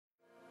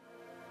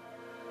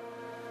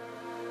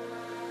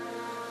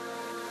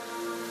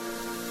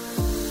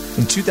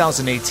In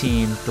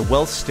 2018, the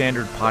Wealth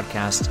Standard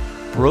podcast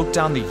broke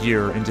down the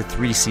year into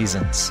 3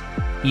 seasons,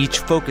 each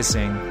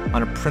focusing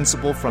on a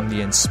principle from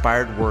the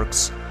inspired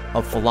works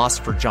of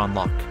philosopher John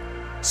Locke,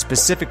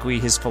 specifically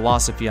his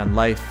philosophy on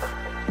life,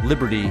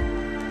 liberty,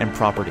 and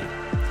property.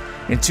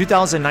 In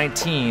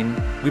 2019,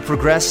 we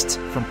progressed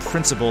from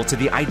principle to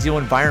the ideal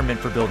environment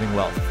for building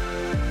wealth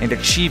and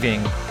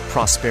achieving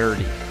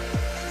prosperity.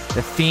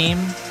 The theme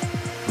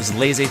was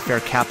laissez-faire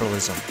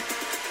capitalism.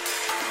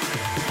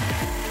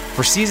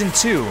 For season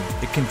 2,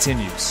 it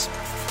continues.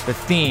 The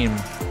theme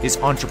is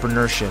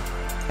entrepreneurship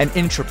and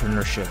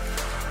intrapreneurship,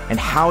 and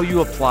how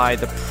you apply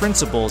the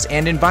principles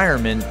and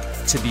environment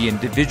to the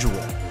individual.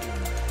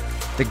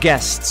 The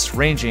guests,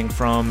 ranging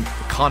from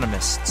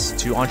economists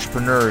to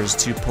entrepreneurs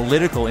to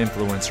political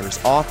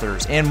influencers,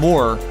 authors, and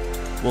more,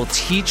 will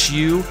teach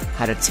you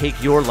how to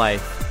take your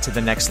life to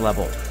the next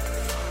level.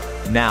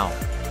 Now,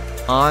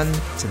 on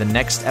to the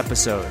next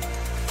episode.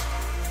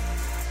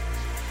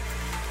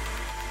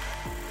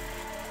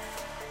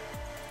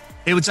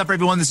 Hey, what's up,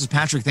 everyone? This is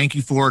Patrick. Thank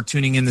you for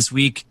tuning in this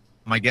week.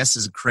 My guest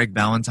is Craig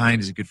Ballantyne.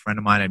 He's a good friend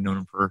of mine. I've known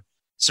him for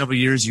several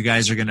years. You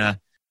guys are going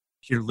to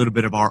hear a little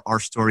bit of our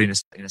story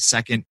in a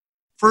second.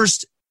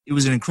 First, it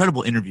was an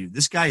incredible interview.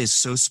 This guy is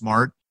so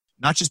smart,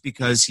 not just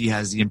because he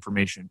has the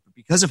information, but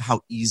because of how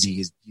easy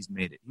he's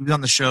made it. He was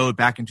on the show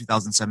back in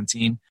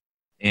 2017,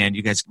 and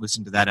you guys can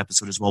listen to that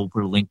episode as well. We'll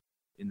put a link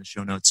in the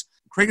show notes.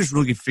 Craig has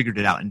really figured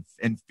it out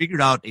and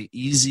figured out an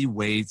easy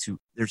way to,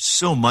 there's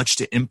so much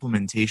to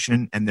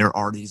implementation, and there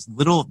are these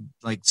little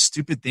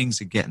stupid things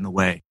that get in the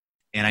way.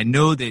 And I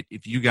know that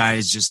if you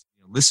guys just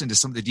listen to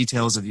some of the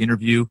details of the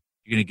interview,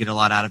 you're going to get a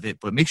lot out of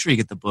it, but make sure you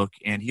get the book.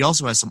 And he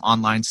also has some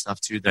online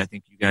stuff too that I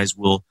think you guys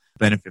will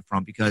benefit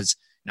from, because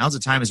now's the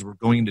time as we're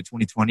going into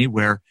 2020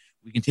 where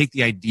we can take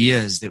the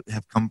ideas that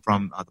have come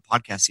from the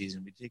podcast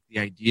season. We take the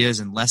ideas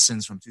and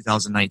lessons from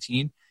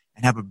 2019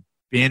 and have a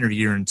banner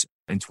year in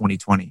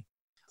 2020.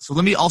 So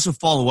let me also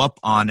follow up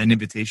on an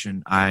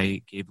invitation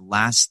I gave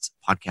last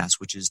podcast,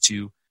 which is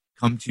to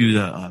come to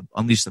the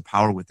Unleash the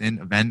Power Within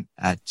event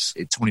at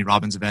Tony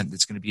Robbins' event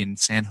that's going to be in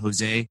San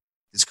Jose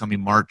this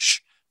coming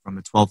March from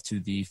the 12th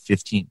to the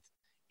 15th.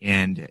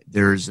 And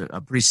there's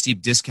a pretty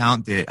steep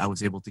discount that I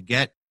was able to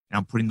get, and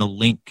I'm putting the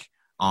link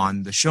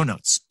on the show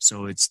notes.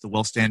 So it's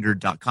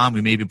thewealthstandard.com. We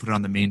may even put it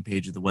on the main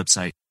page of the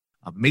website.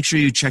 But make sure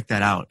you check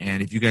that out.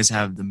 And if you guys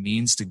have the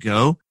means to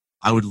go,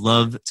 I would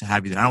love to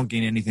have you there. I don't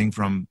gain anything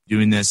from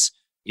doing this.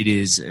 It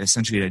is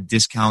essentially a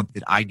discount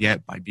that I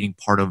get by being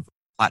part of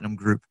Platinum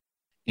Group.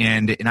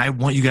 And I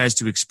want you guys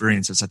to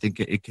experience this. I think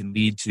it can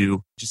lead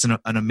to just an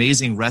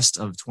amazing rest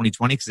of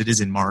 2020, because it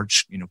is in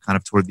March, kind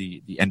of toward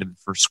the end of the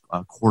first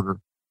quarter.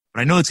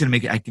 But I know it's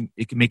going to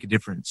it can make a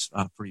difference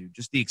for you,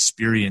 just the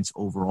experience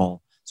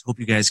overall. So hope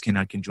you guys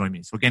can join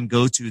me. So again,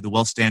 go to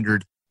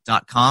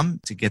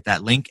thewealthstandard.com to get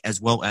that link,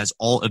 as well as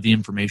all of the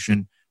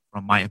information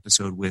from my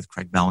episode with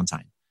Craig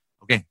Ballantyne.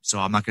 Okay, so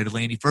I'm not going to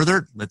delay any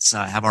further. Let's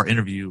have our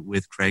interview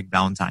with Craig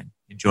Ballantyne.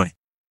 Enjoy.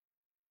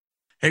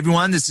 Hey,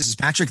 everyone, this is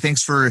Patrick.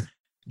 Thanks for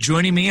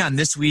joining me on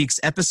this week's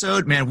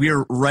episode. Man, we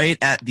are right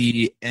at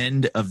the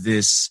end of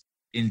this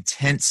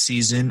intense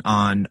season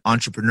on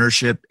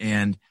entrepreneurship,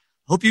 and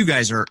hope you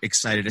guys are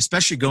excited,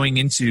 especially going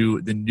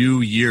into the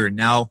new year.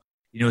 Now,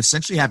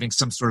 essentially having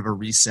some sort of a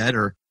reset,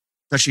 or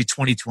especially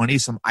 2020,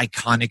 some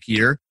iconic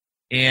year.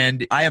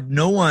 And I have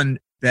no one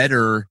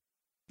better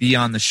be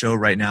on the show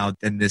right now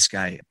than this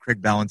guy,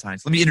 Craig Ballantyne.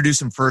 So let me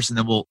introduce him first, and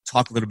then we'll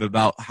talk a little bit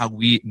about how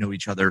we know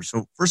each other.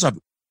 So first off,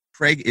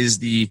 Craig is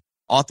the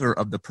author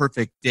of The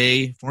Perfect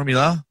Day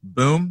Formula.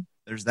 Boom.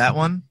 There's that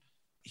one.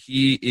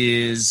 He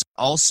is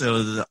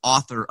also the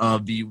author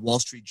of the Wall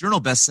Street Journal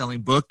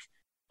best-selling book,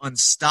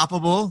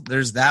 Unstoppable.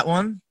 There's that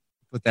one.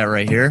 Put that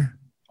right here.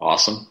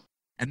 Awesome.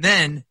 And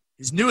then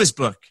his newest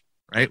book,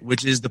 right,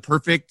 which is The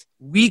Perfect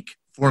Week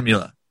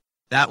Formula.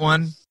 That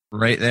one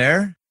right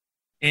there.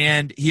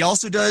 And he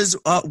also does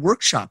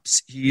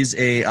workshops. He's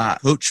a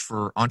coach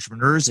for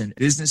entrepreneurs and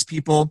business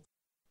people.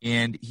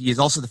 And he is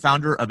also the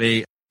founder of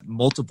a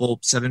multiple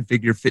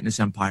 7-figure fitness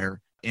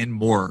empire and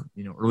more,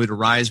 early to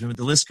rise.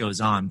 The list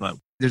goes on, but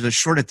there's a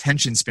short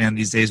attention span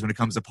these days when it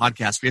comes to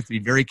podcasts. We have to be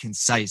very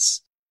concise.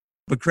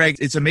 But Craig,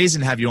 it's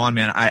amazing to have you on,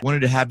 man. I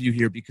wanted to have you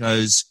here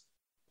because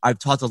I've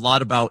talked a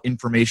lot about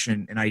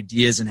information and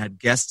ideas and had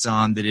guests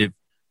on that have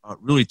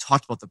really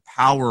talked about the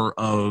power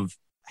of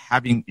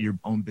having your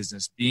own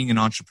business, being an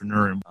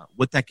entrepreneur, and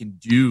what that can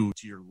do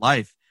to your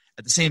life.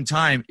 At the same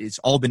time, it's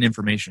all been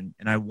information.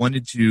 And I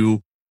wanted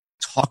to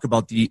talk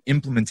about the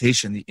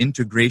implementation, the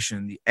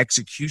integration, the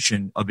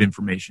execution of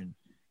information.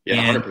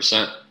 Yeah,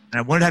 100%. And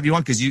I wanted to have you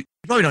on because you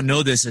probably don't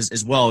know this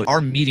as well.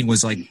 Our meeting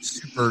was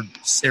super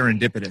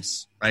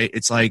serendipitous, right?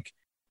 It's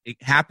it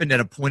happened at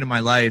a point in my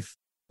life.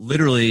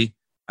 Literally,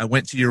 I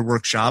went to your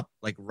workshop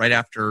right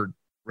after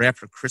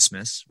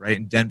Christmas, right,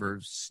 in Denver,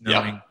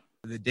 snowing. Yeah.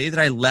 The day that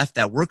I left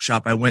that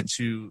workshop, I went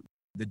to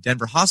the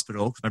Denver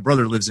hospital because my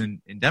brother lives in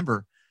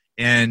Denver,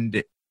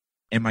 and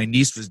my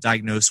niece was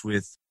diagnosed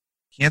with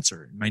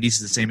cancer. My niece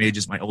is the same age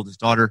as my oldest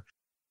daughter,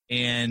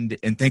 and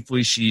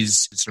thankfully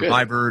she's a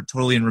survivor,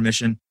 totally in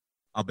remission.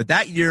 But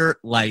that year,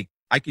 like,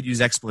 I could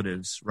use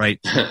expletives,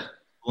 right, to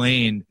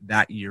explain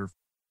that year,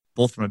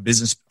 both from a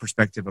business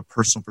perspective, a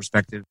personal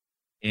perspective.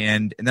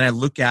 And then I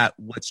look at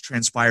what's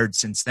transpired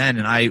since then,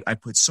 and I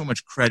put so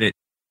much credit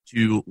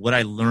to what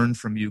I learned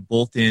from you,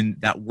 both in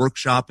that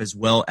workshop as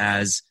well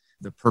as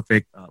the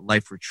Perfect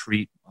Life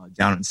Retreat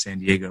down in San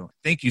Diego.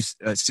 Thank you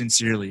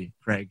sincerely,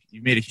 Craig.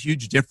 You made a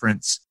huge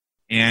difference,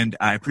 and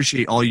I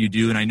appreciate all you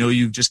do. And I know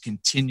you've just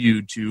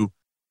continued to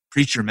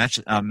preach your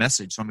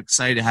message. So I'm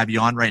excited to have you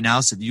on right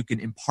now so that you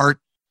can impart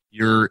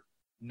your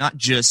not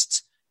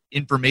just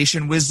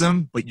information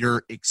wisdom, but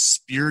your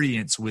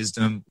experience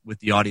wisdom with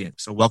the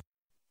audience. So welcome.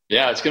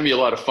 Yeah, it's going to be a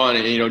lot of fun.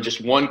 And,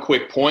 just one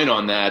quick point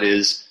on that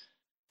is,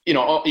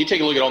 you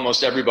take a look at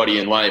almost everybody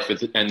in life,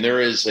 and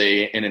there is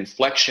an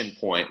inflection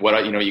point,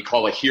 what you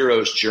call a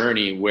hero's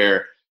journey,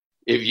 where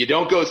if you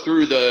don't go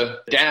through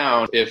the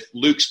down, if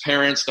Luke's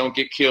parents don't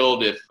get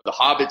killed, if the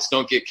hobbits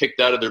don't get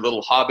kicked out of their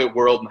little hobbit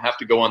world and have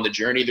to go on the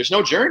journey, there's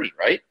no journey,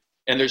 right?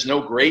 And there's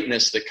no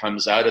greatness that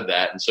comes out of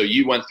that. And so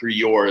you went through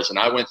yours, and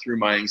I went through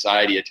my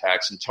anxiety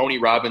attacks, and Tony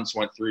Robbins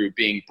went through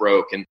being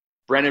broke, and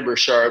Brennan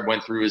Burchard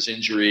went through his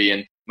injury,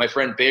 and my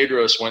friend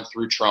Bedros went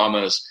through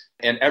traumas,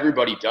 and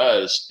everybody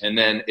does. And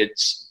then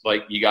it's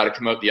like you got to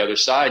come out the other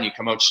side, and you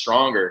come out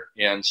stronger.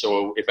 And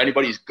so if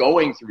anybody's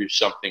going through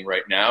something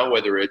right now,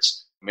 whether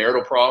it's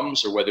marital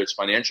problems or whether it's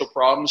financial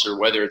problems or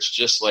whether it's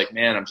just like,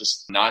 man, I'm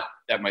just not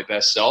at my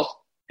best self,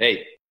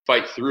 hey,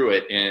 fight through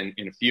it. And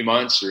in a few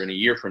months or in a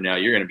year from now,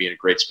 you're going to be in a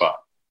great spot.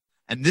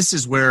 And this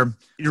is where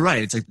you're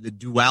right. It's like the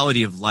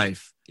duality of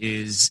life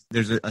is,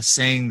 there's a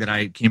saying that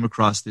I came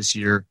across this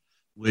year,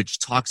 which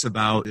talks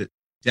about the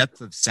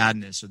depth of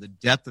sadness or the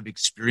depth of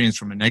experience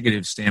from a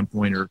negative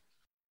standpoint, or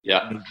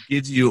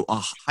gives you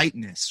a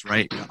heightness,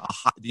 right?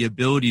 The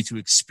ability to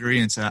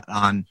experience that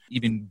on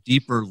even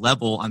deeper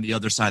level on the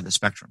other side of the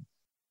spectrum.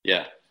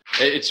 Yeah.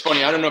 It's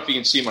funny. I don't know if you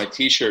can see my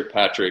t-shirt,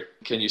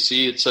 Patrick. Can you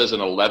see it says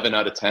an 11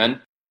 out of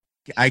 10?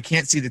 I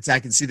can't see the 10. I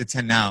can see the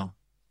 10 now.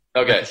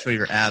 Okay. Show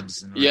your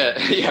abs.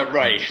 Yeah,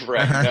 right. No,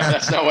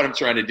 that's not what I'm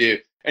trying to do.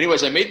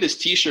 Anyways, I made this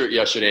t-shirt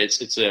yesterday.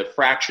 It's a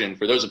fraction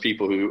for those of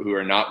people who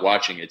are not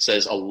watching. It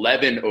says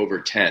 11 over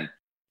 10.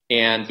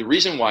 And the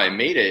reason why I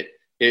made it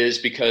is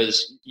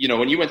because,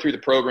 when you went through the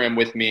program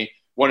with me,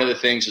 one of the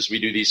things is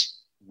we do these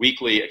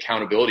weekly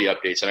accountability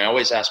updates. And I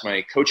always ask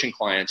my coaching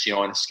clients,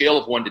 on a scale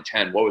of 1 to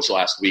 10, what was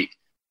last week?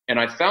 And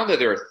I found that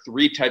there are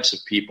 3 types of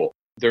people.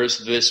 There's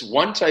this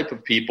one type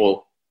of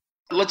people.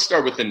 Let's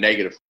start with the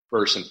negative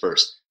person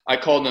first. I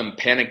call them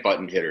panic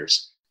button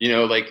hitters.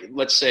 Like,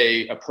 let's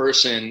say a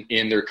person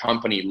in their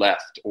company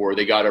left, or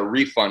they got a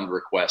refund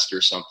request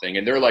or something,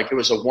 and they're like, it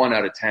was a 1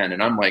 out of 10.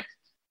 And I'm like,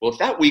 well, if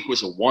that week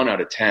was a 1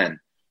 out of 10,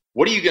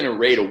 what are you going to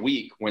rate a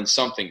week when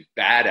something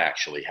bad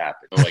actually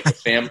happened? Like a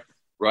family,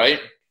 right?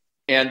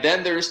 And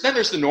then there's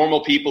the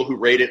normal people who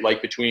rate it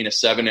like between a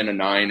 7 and a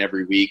 9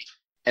 every week.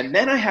 And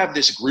then I have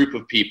this group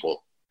of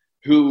people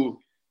who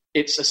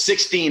it's a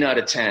 16 out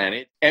of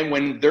 10. And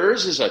when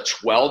theirs is a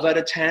 12 out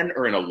of 10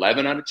 or an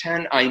 11 out of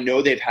 10, I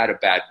know they've had a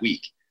bad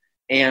week.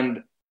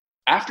 And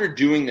after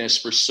doing this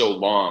for so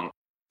long,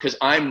 because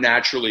I'm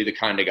naturally the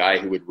kind of guy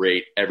who would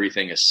rate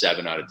everything a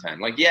 7 out of 10.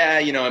 Like,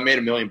 I made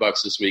 $1 million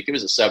this week. It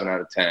was a 7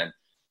 out of 10.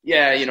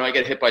 Yeah, I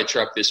got hit by a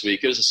truck this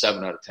week. It was a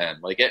 7 out of 10.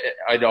 Like,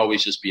 I'd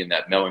always just be in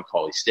that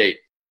melancholy state.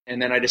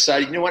 And then I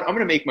decided, you know what? I'm going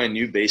to make my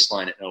new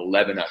baseline an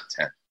 11 out of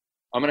 10.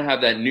 I'm going to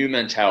have that new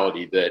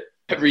mentality that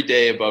every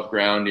day above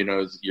ground,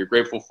 you're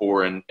grateful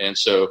for. And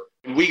so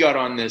we got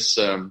on this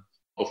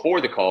before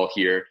the call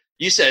here.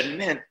 You said,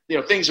 man,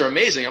 things are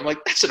amazing. I'm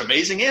like, that's an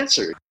amazing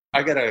answer.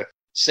 I got to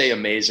say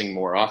amazing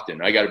more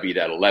often. I got to be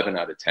that 11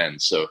 out of 10.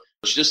 So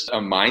it's just a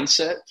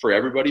mindset for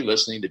everybody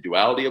listening, the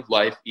duality of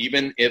life.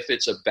 Even if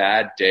it's a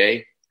bad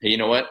day, hey, you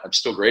know what? I'm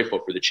still grateful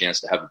for the chance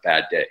to have a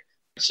bad day.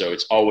 So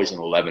it's always an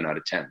 11 out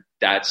of 10.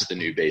 That's the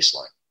new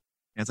baseline.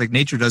 It's like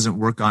nature doesn't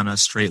work on a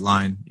straight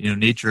line.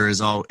 Nature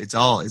is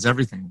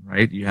everything,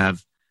 right? You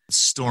have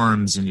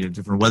storms and you have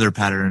different weather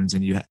patterns,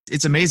 and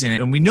it's amazing.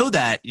 And we know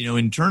that,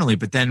 internally,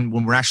 but then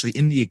when we're actually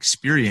in the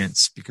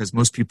experience, because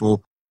most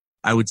people,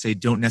 I would say,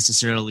 don't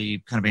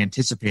necessarily kind of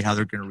anticipate how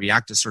they're going to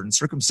react to certain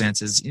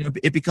circumstances,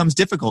 it becomes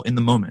difficult in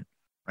the moment.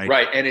 Right.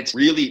 Right. And it's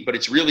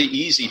really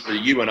easy for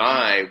you and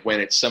I, when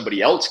it's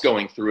somebody else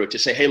going through it, to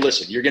say, hey,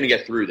 listen, you're going to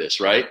get through this,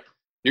 right?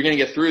 You're going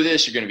to get through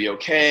this. You're going to be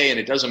okay. And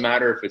it doesn't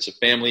matter if it's a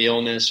family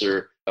illness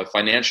or a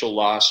financial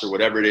loss or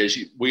whatever it is.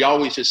 We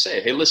always just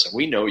say, hey, listen,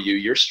 we know you.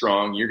 You're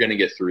strong. You're going to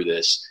get through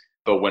this.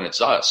 But when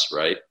it's us,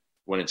 right?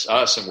 When it's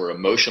us and we're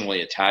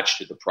emotionally attached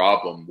to the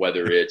problem,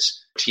 whether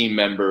it's a team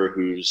member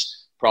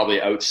who's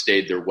probably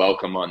outstayed their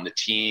welcome on the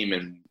team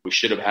and we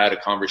should have had a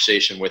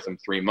conversation with them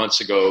 3 months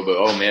ago, but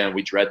oh man,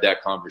 we dread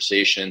that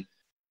conversation.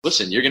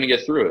 Listen, you're going to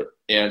get through it.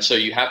 And so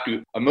you have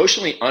to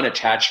emotionally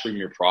unattach from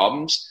your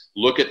problems,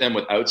 look at them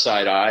with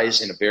outside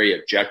eyes in a very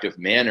objective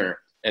manner.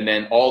 And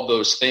then all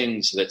those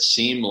things that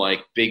seem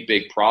like big,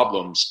 big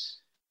problems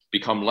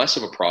become less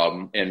of a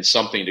problem and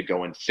something to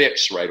go and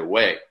fix right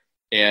away.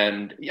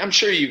 And I'm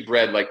sure you've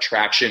read like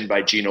Traction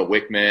by Gino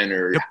Wickman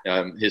or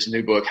his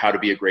new book, How to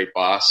Be a Great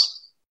Boss.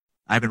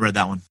 I haven't read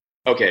that one.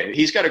 Okay.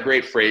 He's got a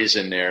great phrase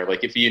in there.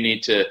 Like if you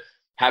need to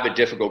have a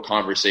difficult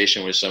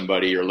conversation with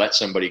somebody or let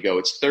somebody go,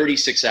 it's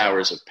 36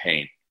 hours of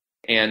pain.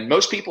 And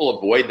most people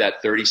avoid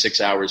that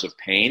 36 hours of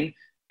pain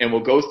and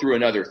will go through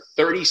another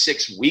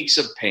 36 weeks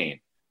of pain,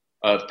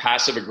 of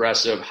passive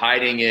aggressive,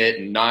 hiding it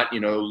and not,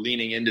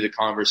 leaning into the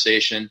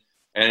conversation.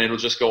 And it'll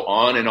just go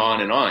on and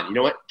on and on. You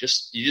know what?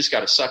 You just got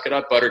to suck it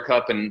up,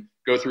 buttercup, and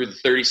go through the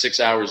 36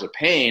 hours of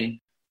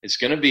pain. It's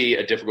going to be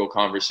a difficult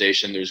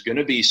conversation. There's going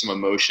to be some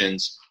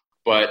emotions.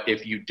 But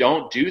if you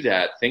don't do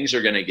that, things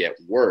are going to get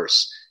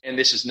worse. And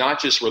this is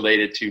not just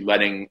related to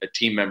letting a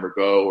team member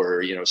go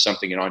or,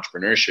 something in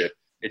entrepreneurship.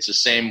 It's the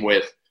same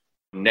with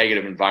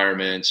negative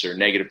environments or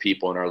negative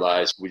people in our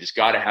lives. We just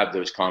got to have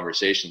those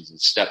conversations and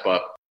step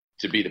up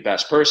to be the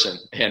best person.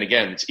 And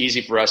again, it's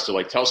easy for us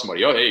to tell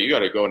somebody, oh, hey, you got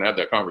to go and have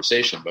that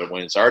conversation. But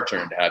when it's our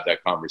turn to have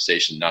that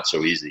conversation, not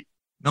so easy.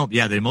 No,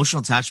 yeah, the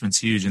emotional attachment's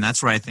huge. And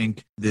that's where I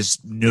think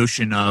this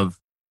notion of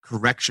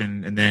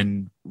correction and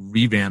then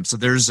revamp. So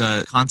there's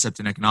a concept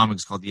in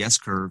economics called the S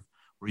curve,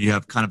 where you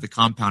have kind of the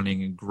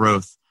compounding and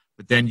growth,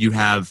 but then you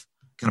have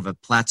kind of a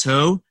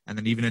plateau and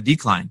then even a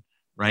decline,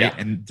 right? Yeah.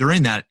 And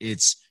during that,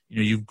 it's,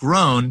 you've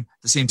grown.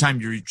 At the same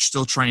time, you're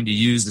still trying to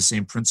use the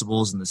same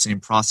principles and the same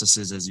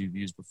processes as you've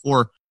used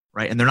before,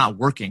 right? And they're not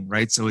working,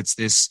 right? So it's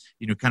this,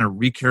 kind of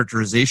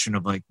recharacterization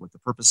of what the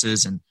purpose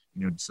is and,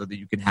 so that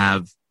you can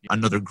have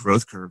another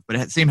growth curve. But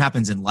the same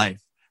happens in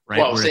life, right?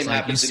 Well, where same it's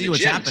happens you see in the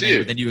what's gym happening, too.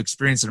 but then you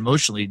experience it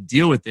emotionally,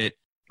 deal with it,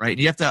 right? And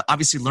you have to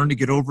obviously learn to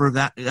get over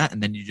that,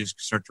 and then you just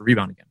start to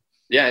rebound again.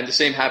 Yeah, and the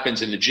same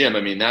happens in the gym.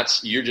 I mean,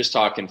 you're just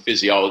talking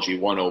physiology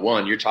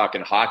 101. You're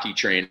talking hockey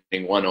training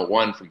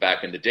 101 from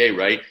back in the day,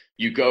 right?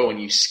 You go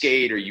and you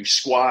skate or you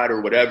squat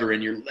or whatever,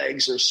 and your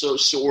legs are so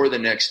sore the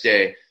next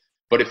day.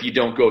 But if you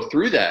don't go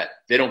through that,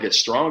 they don't get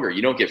stronger.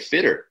 You don't get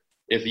fitter.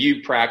 If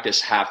you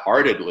practice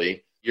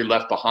half-heartedly, you're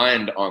left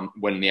behind on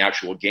when the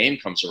actual game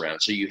comes around.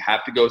 So you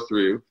have to go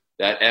through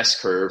that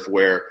S curve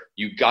where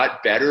you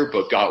got better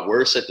but got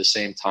worse at the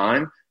same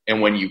time.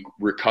 And when you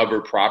recover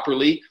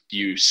properly,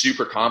 you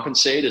super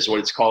compensate is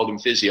what it's called in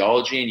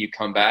physiology. And you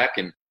come back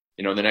and,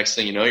 the next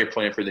thing you know, you're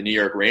playing for the New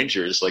York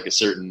Rangers, like a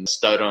certain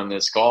stud on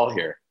this call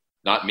here.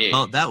 Not me.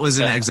 Well, that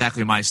wasn't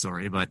exactly my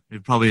story, but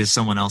it probably is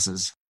someone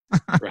else's.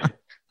 Right.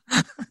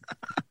 You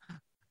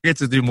get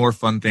to do more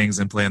fun things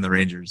than play on the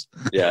Rangers.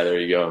 Yeah, there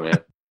you go, man.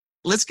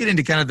 Let's get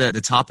into kind of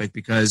the topic,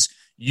 because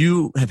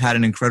you have had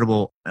an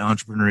incredible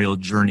entrepreneurial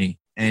journey,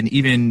 and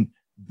even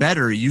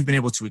better, you've been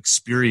able to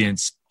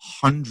experience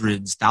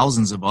hundreds,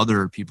 thousands of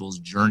other people's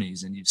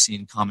journeys, and you've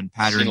seen common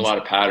patterns. Seen a lot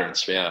of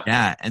patterns, yeah.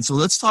 Yeah, and so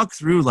let's talk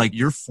through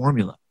your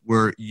formula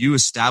where you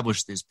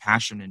established this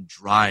passion and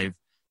drive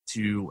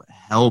to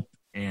help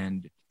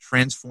and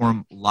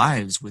transform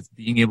lives with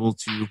being able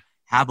to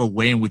have a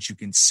way in which you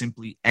can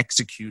simply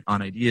execute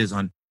on ideas,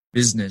 on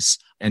business,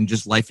 and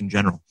just life in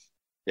general.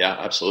 Yeah,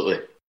 absolutely.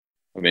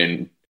 I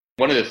mean,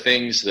 one of the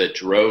things that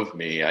drove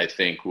me, I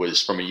think,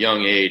 was from a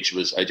young age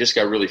was I just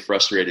got really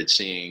frustrated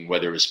seeing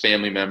whether it was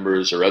family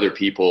members or other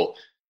people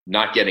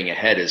not getting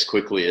ahead as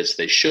quickly as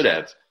they should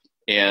have.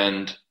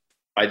 And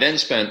I then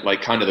spent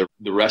kind of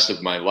the rest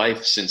of my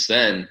life since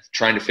then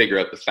trying to figure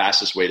out the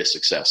fastest way to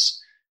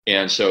success.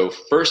 And so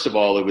first of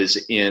all, it was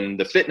in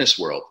the fitness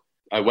world.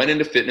 I went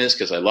into fitness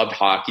because I loved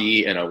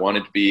hockey and I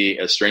wanted to be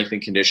a strength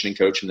and conditioning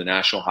coach in the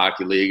National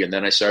Hockey League. And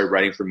then I started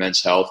writing for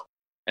Men's Health.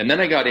 And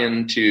then I got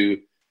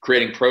into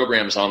creating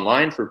programs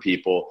online for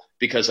people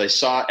because I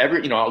saw a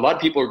lot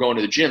of people are going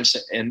to the gym,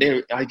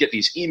 and I get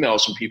these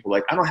emails from people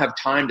like, I don't have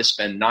time to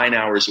spend 9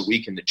 hours a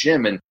week in the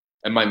gym. And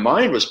my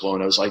mind was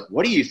blown. I was like,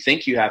 what do you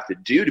think you have to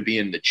do to be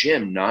in the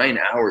gym 9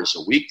 hours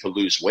a week to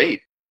lose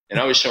weight? And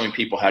I was showing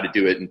people how to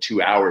do it in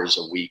 2 hours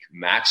a week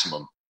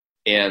maximum.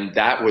 And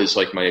that was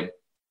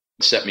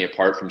set me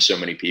apart from so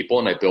many people.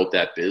 And I built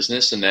that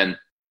business. And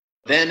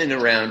then in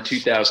around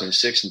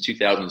 2006 and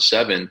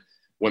 2007,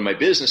 when my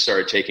business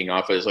started taking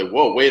off, I was like,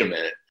 whoa, wait a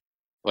minute.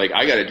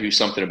 I got to do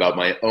something about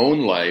my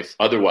own life.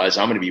 Otherwise,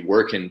 I'm going to be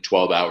working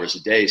 12 hours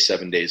a day,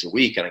 7 days a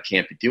week, and I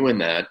can't be doing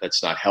that.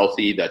 That's not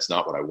healthy. That's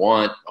not what I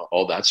want,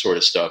 all that sort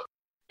of stuff.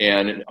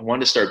 And I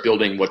wanted to start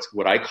building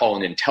what I call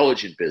an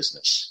intelligent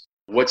business.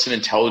 What's an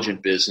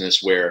intelligent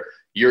business where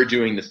you're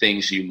doing the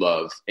things you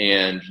love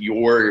and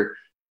you're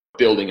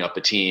building up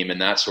a team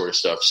and that sort of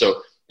stuff.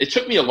 So it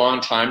took me a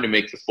long time to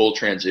make the full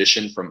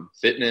transition from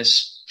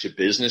fitness to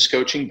business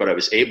coaching, but I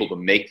was able to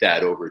make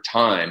that over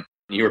time.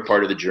 You were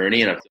part of the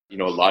journey, and I've,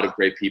 a lot of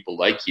great people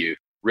like you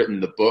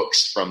written the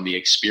books from the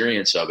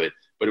experience of it.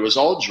 But it was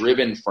all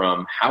driven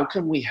from how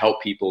can we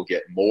help people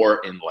get more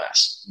and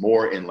less,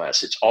 more and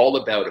less. It's all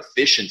about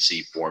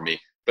efficiency for me,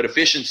 but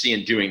efficiency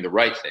in doing the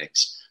right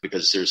things,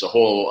 because there's a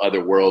whole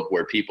other world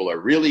where people are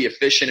really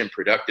efficient and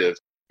productive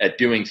at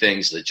doing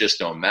things that just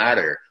don't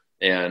matter.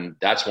 And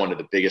that's one of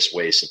the biggest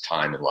wastes of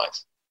time in life.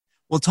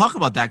 Well, talk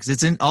about that,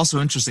 because it's also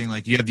interesting.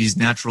 You have these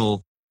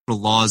natural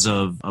laws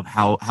of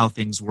how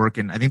things work.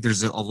 And I think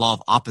there's a law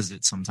of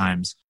opposites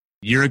sometimes.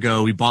 A year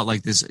ago, we bought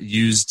this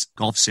used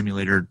golf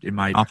simulator in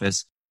my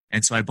office.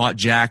 And so I bought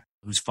Jack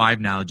who's 5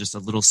 now, just a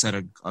little set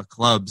of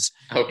clubs.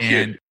 Oh,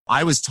 and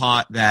I was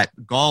taught that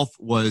golf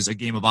was a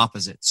game of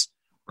opposites,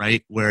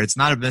 right? Where it's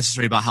not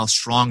necessarily about how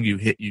strong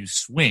you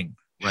swing,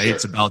 right? Sure.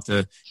 It's about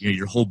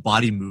your whole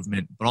body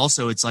movement, but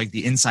also it's like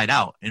the inside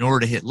out. In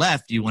order to hit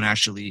left, you want to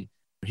actually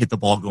hit the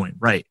ball going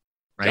right?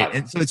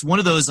 And so it's one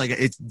of those, like,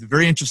 it's a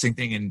very interesting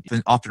thing,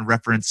 and often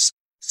reference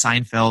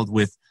Seinfeld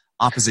with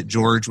Opposite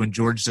George, when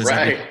George does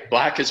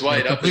black is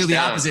white, up is completely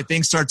down. opposite,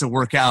 things start to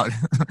work out,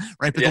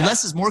 right? But the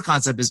less is more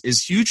concept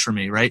is huge for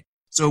me, right?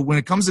 So when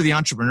it comes to the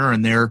entrepreneur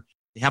and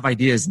they have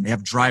ideas and they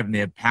have drive and they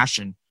have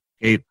passion,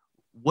 okay,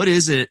 what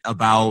is it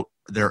about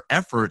their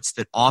efforts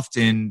that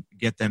often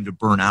get them to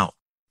burn out?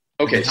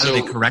 Okay, how do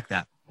they correct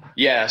that?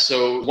 Yeah,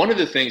 so one of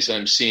the things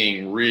I'm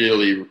seeing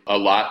really a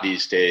lot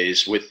these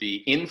days with the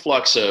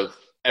influx of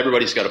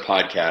everybody's got a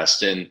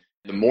podcast and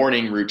the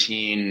morning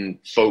routine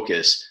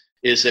focus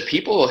is that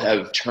people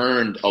have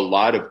turned a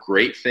lot of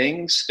great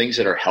things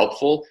that are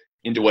helpful,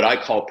 into what I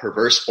call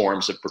perverse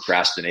forms of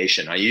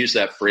procrastination. I use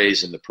that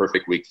phrase in the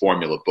Perfect Week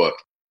Formula book.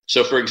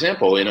 So for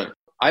example,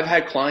 I've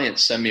had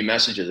clients send me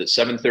messages at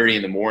 7:30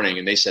 in the morning,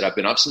 and they said, I've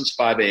been up since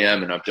 5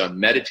 a.m. and I've done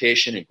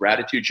meditation and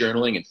gratitude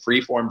journaling and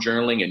freeform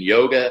journaling and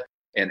yoga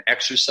and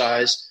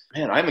exercise.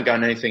 Man, I haven't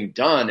gotten anything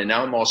done, and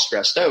now I'm all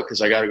stressed out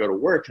because I got to go to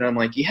work. And I'm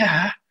like,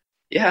 yeah,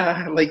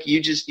 like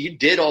you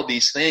did all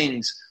these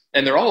things.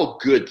 And they're all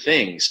good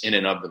things in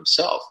and of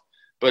themselves.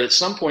 But at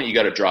some point, you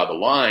got to draw the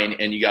line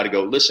and you got to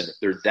go, listen, if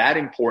they're that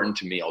important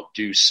to me, I'll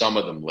do some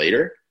of them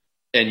later.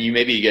 And you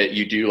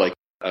do like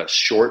a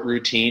short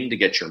routine to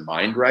get your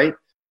mind right.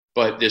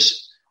 But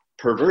this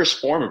perverse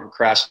form of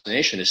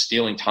procrastination is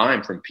stealing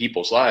time from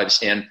people's lives.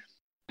 And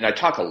I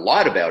talk a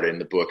lot about it in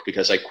the book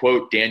because I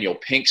quote Daniel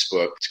Pink's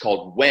book. It's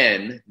called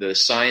When, the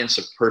Science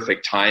of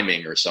Perfect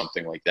Timing or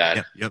something like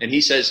that. Yep. And he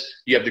says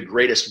you have the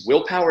greatest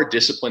willpower,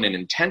 discipline, and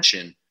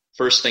intention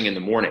first thing in the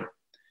morning.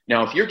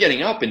 Now, if you're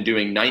getting up and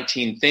doing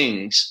 19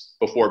 things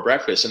before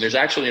breakfast, and there's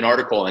actually an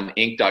article on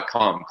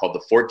Inc.com called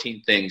The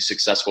 14 Things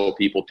Successful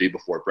People Do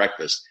Before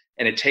Breakfast,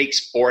 and it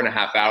takes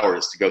 4.5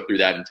 hours to go through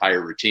that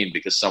entire routine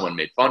because someone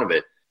made fun of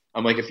it.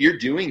 I'm like, if you're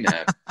doing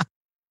that,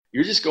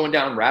 you're just going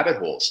down rabbit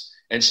holes.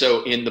 And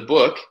so in the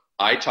book,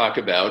 I talk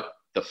about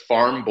the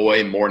farm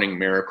boy morning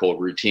miracle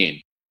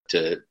routine,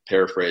 to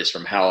paraphrase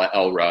from Hal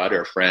Elrod,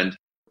 our friend.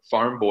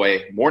 Farm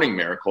boy morning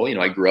miracle.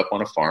 I grew up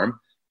on a farm.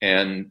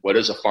 And what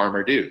does a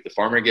farmer do? The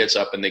farmer gets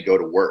up and they go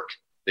to work.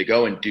 They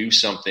go and do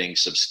something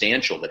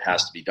substantial that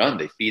has to be done.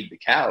 They feed the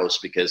cows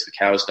because the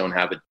cows don't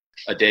have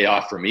a day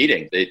off from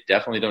eating. They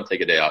definitely don't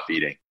take a day off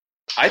eating.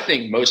 I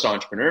think most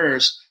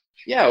entrepreneurs,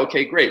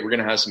 okay, great. We're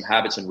going to have some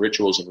habits and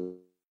rituals and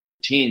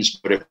routines.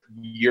 But if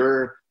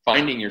you're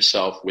finding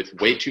yourself with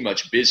way too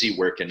much busy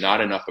work and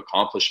not enough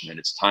accomplishment,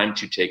 it's time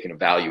to take an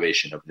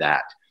evaluation of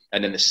that.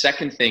 And then the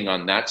second thing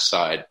on that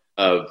side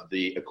of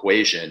the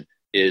equation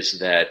is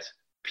that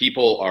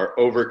people are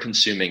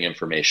over-consuming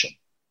information.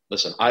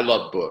 Listen, I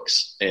love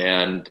books,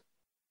 and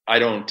I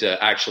don't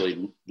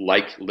actually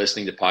like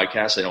listening to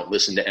podcasts. I don't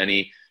listen to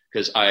any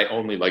because I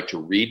only like to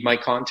read my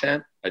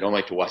content. I don't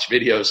like to watch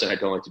videos, and I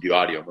don't like to do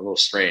audio. I'm a little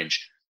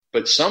strange.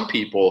 But some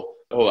people,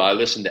 I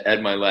listen to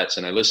Ed Milet's,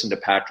 and I listen to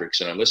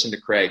Patrick's, and I listen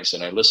to Craig's,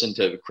 and I listen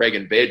to Craig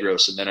and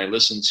Bedros, and then I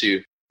listen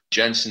to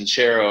Jen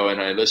Sincero,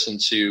 and I listen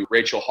to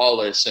Rachel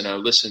Hollis, and I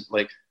listen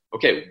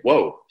okay,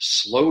 whoa,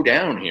 slow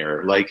down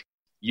here.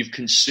 You've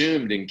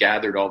consumed and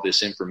gathered all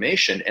this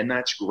information, and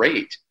that's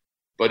great.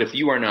 But if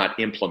you are not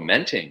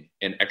implementing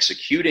and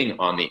executing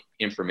on the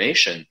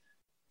information,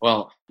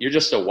 well, you're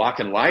just a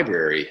walking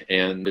library,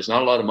 and there's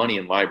not a lot of money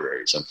in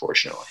libraries,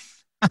 unfortunately.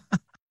 Not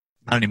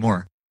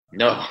anymore.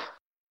 No.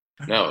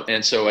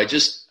 And so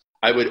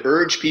I would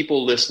urge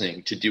people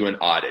listening to do an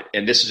audit,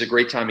 and this is a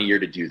great time of year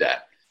to do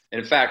that.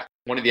 And in fact,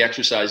 one of the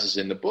exercises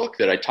in the book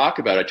that I talk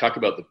about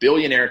the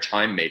billionaire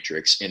time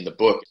matrix in the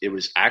book. It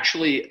was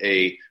actually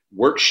a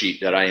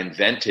worksheet that I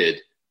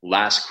invented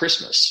last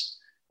Christmas.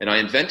 And I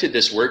invented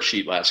this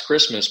worksheet last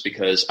Christmas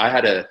because I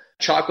had a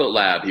chocolate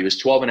lab. He was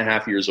 12 and a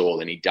half years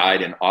old, and he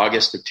died in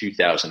August of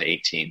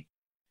 2018.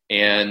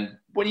 And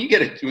when you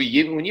have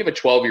a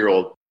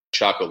 12-year-old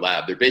chocolate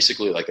lab, they're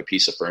basically like a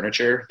piece of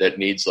furniture that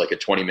needs like a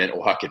 20-minute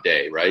walk a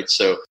day, right?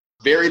 So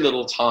very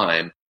little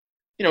time.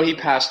 He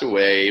passed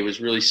away. It was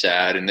really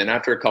sad. And then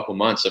after a couple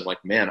months, I'm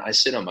like, man, I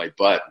sit on my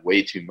butt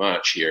way too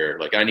much here.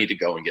 I need to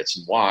go and get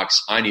some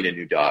walks. I need a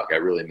new dog. I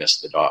really miss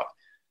the dog.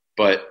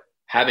 But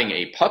having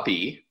a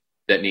puppy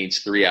that needs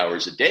 3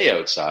 hours a day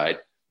outside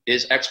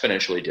is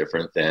exponentially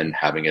different than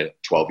having a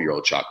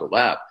 12-year-old chocolate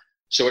lab.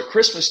 So at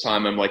Christmas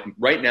time, I'm like,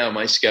 right now,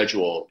 my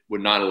schedule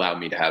would not allow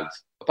me to have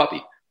a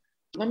puppy.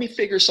 Let me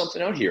figure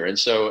something out here. And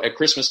so at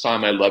Christmas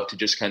time, I love to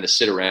just kind of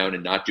sit around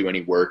and not do any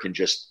work and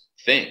just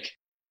think.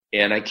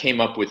 And I came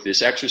up with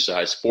this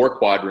exercise, 4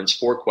 quadrants,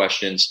 4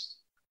 questions.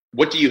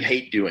 What do you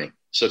hate doing?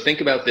 So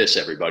think about this,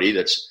 everybody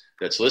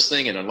that's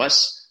listening. And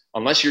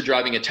unless you're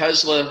driving a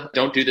Tesla,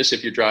 don't do this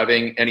if you're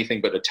driving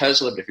anything but a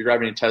Tesla. But if you're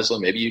driving a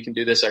Tesla, maybe you can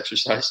do this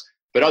exercise.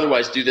 But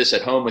otherwise, do this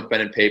at home with pen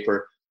and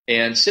paper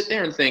and sit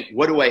there and think,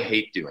 what do I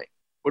hate doing?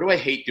 What do I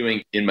hate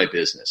doing in my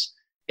business?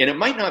 And it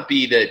might not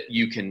be that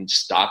you can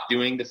stop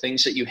doing the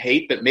things that you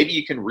hate, but maybe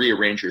you can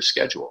rearrange your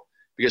schedule.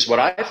 Because what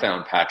I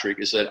found, Patrick,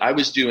 is that I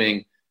was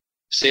doing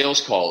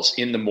sales calls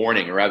in the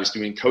morning, or I was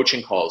doing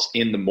coaching calls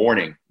in the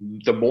morning.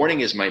 The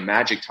morning is my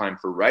magic time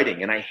for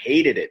writing, and I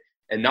hated it.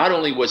 And not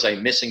only was I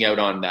missing out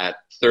on that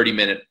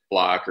 30-minute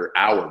block or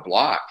hour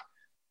block,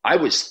 I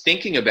was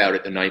thinking about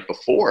it the night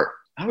before.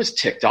 I was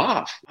ticked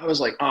off. I was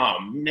like, oh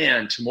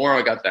man, tomorrow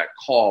I got that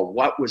call.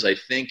 What was I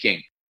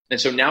thinking? And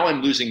so now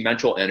I'm losing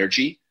mental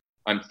energy.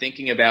 I'm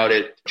thinking about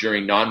it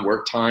during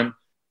non-work time.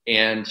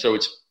 And so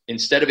it's,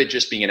 instead of it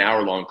just being an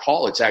hour-long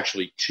call, it's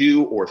actually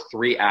 2 or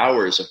 3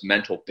 hours of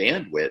mental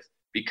bandwidth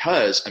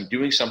because I'm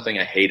doing something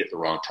I hate at the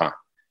wrong time.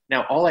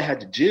 Now, all I had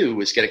to do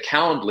was get a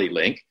Calendly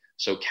link.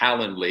 So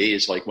Calendly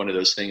is like one of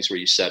those things where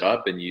you set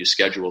up and you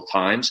schedule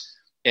times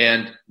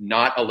and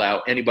not allow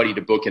anybody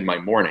to book in my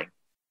morning.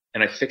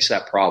 And I fixed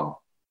that problem.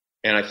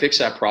 And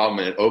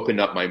it opened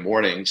up my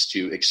mornings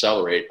to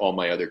accelerate all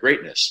my other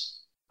greatness.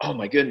 Oh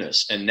my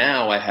goodness. And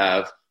now I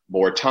have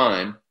more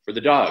time for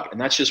the dog. And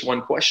that's just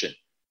one question.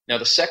 Now,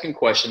 the second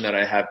question that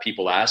I have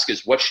people ask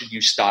is, what should you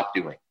stop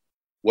doing?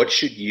 What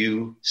should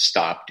you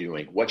stop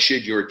doing? What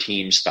should your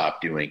team stop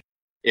doing?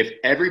 If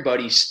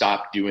everybody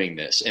stopped doing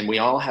this, and we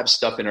all have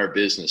stuff in our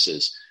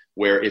businesses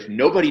where if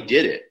nobody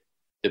did it,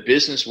 the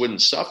business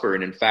wouldn't suffer.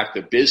 And in fact,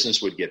 the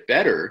business would get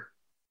better.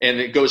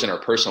 And it goes in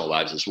our personal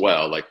lives as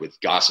well, like with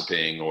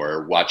gossiping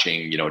or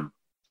watching,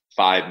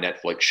 5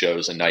 Netflix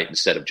shows a night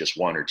instead of just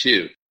 1 or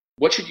 2.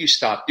 What should you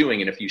stop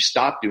doing? And if you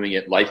stop doing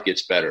it, life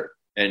gets better.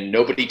 And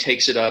nobody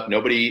takes it up.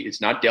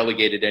 It's not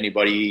delegated to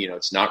anybody.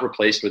 It's not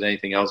replaced with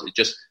anything else. It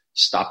just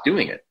stop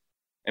doing it.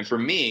 And for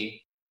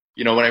me,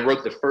 when I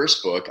wrote the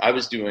first book, I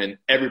was doing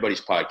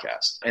everybody's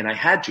podcast. And I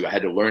had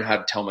to learn how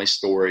to tell my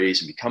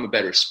stories and become a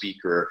better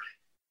speaker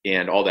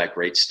and all that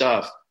great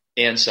stuff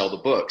and sell the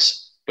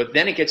books. But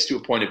then it gets to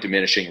a point of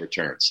diminishing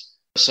returns.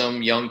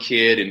 Some young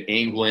kid in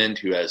England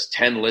who has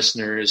 10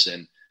 listeners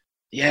and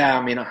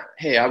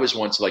hey, I was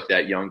once like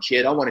that young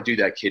kid. I want to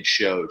do that kid's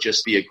show,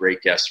 just be a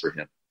great guest for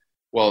him.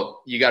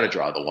 Well, you got to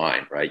draw the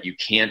line, right? You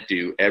can't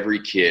do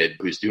every kid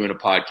who's doing a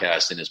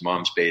podcast in his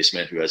mom's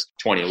basement who has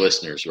 20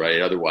 listeners,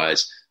 right?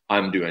 Otherwise,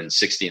 I'm doing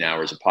 16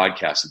 hours of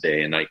podcasts a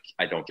day and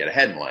I don't get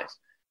ahead in life.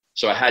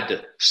 So I had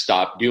to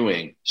stop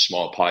doing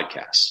small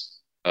podcasts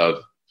of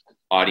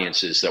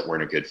audiences that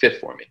weren't a good fit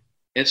for me.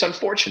 And it's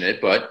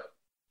unfortunate, but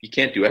you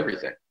can't do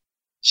everything.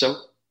 So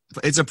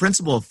it's a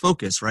principle of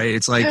focus, right?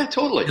 It's like, yeah,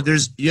 totally.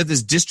 You have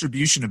this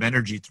distribution of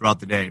energy throughout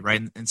the day,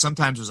 right? And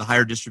sometimes there's a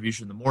higher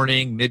distribution in the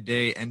morning,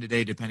 midday, end of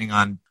day, depending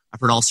on,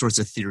 I've heard all sorts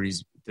of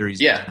theories.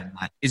 Yeah.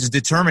 Is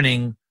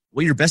determining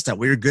what you're best at,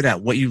 what you're good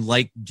at, what you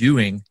like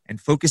doing, and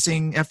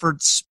focusing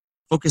efforts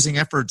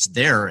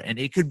there. And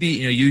it could be,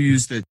 you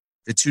use the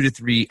 2 to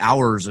 3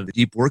 hours of the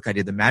deep work I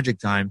did, the magic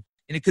time.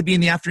 And it could be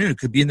in the afternoon. It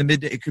could be in the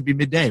midday. It could be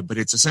midday. But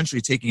it's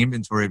essentially taking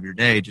inventory of your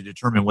day to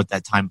determine what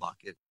that time block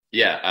is.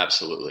 Yeah,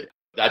 absolutely.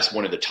 That's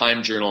one of the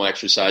time journal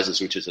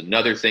exercises, which is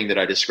another thing that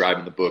I describe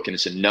in the book. And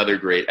it's another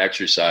great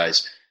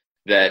exercise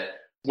that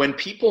when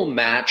people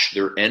match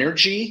their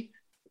energy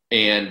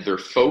and their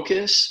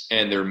focus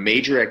and their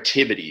major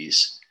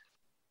activities,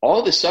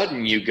 all of a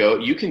sudden you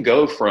can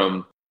go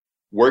from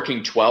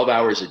working 12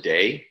 hours a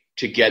day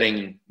to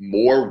getting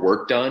more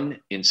work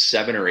done in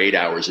 7 or 8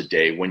 hours a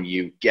day when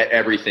you get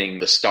everything,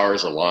 the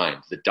stars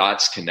aligned, the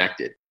dots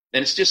connected.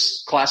 And it's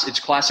just it's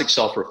classic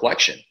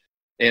self-reflection.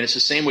 And it's the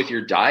same with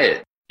your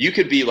diet. You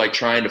could be like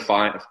trying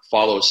to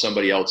follow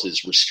somebody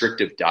else's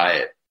restrictive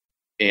diet.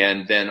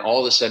 And then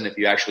all of a sudden, if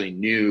you actually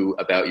knew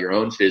about your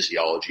own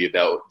physiology,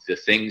 about the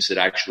things that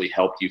actually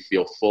helped you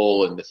feel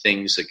full and the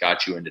things that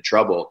got you into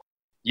trouble,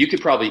 you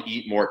could probably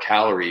eat more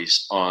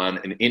calories on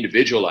an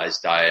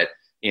individualized diet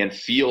and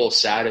feel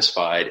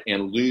satisfied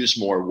and lose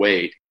more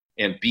weight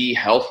and be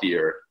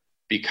healthier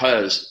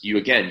because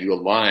you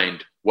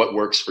aligned what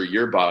works for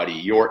your body,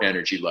 your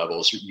energy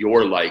levels,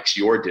 your likes,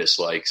 your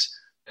dislikes.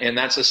 And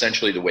that's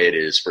essentially the way it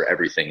is for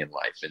everything in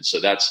life. And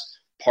so that's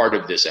part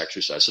of this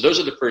exercise. So those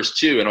are the first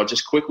 2, and I'll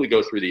just quickly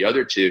go through the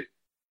other 2.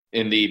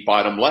 In the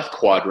bottom left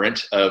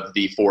quadrant of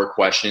the 4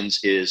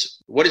 questions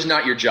is, what is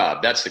not your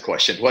job? That's the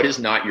question. What is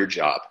not your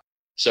job?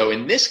 So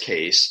in this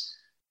case,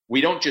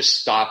 we don't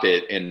just stop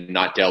it and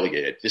not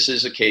delegate it. This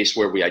is a case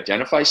where we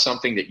identify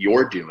something that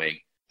you're doing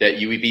that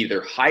you have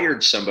either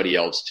hired somebody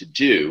else to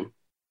do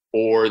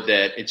or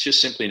that it's just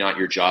simply not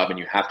your job and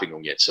you have to go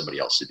get somebody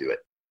else to do it.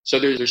 So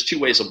there's 2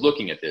 ways of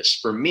looking at this.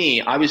 For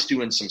me, I was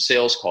doing some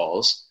sales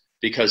calls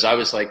because I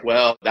was like,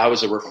 well, that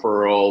was a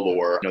referral,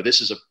 or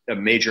this is a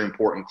major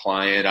important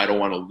client. I don't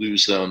want to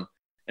lose them.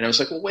 And I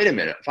was like, well, wait a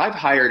minute. If I've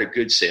hired a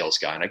good sales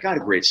guy and I got a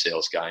great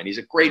sales guy and he's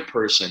a great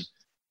person,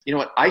 you know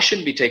what? I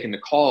shouldn't be taking the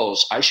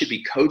calls. I should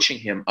be coaching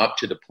him up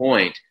to the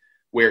point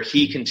where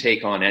he can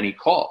take on any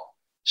call.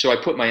 So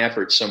I put my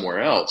effort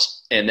somewhere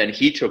else. And then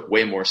he took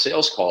way more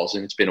sales calls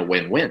and it's been a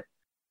win-win.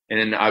 And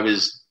then I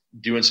was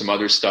doing some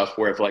other stuff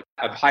where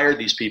I've hired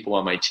these people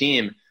on my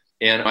team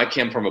and I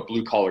came from a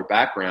blue collar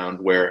background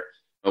where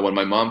When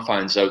my mom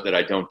finds out that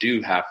I don't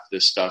do half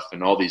this stuff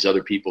and all these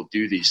other people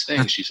do these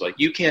things, she's like,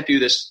 you can't do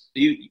this.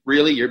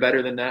 You're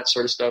better than that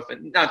sort of stuff.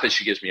 And not that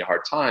she gives me a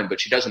hard time, but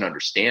she doesn't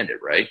understand it,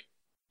 right?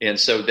 And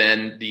so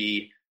then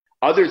the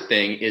other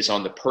thing is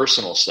on the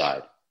personal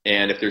side.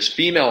 And if there's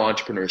female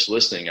entrepreneurs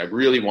listening, I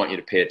really want you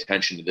to pay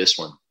attention to this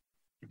one,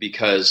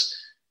 because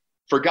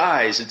for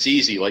guys, it's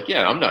easy. Like,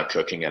 yeah, I'm not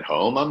cooking at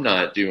home. I'm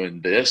not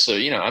doing this. So,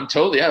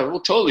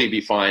 we'll totally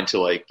be fine to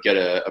like get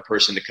a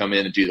person to come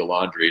in and do the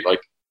laundry. Like,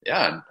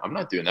 yeah, I'm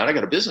not doing that. I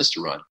got a business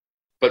to run.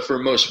 But for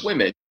most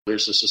women,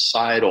 there's a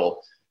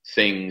societal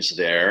things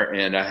there.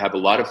 And I have a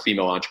lot of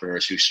female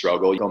entrepreneurs who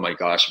struggle. Oh my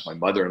gosh, if my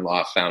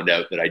mother-in-law found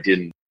out that I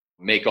didn't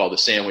make all the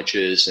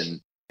sandwiches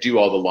and do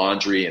all the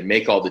laundry and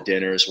make all the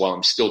dinners while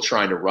I'm still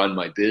trying to run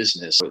my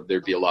business,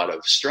 there'd be a lot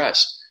of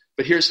stress.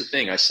 But here's the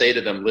thing. I say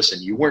to them,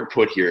 listen, you weren't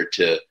put here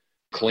to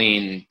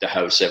clean the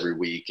house every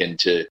week and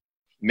to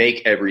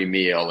make every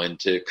meal and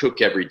to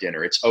cook every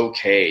dinner. It's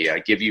okay. I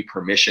give you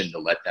permission to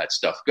let that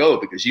stuff go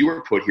because you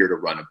weren't put here to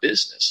run a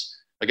business.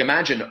 Like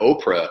imagine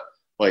Oprah,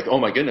 like, oh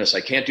my goodness,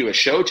 I can't do a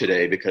show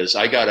today because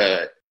I got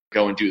to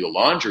go and do the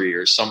laundry,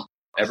 or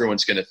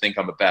everyone's going to think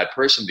I'm a bad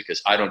person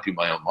because I don't do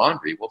my own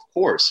laundry. Well, of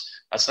course,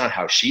 that's not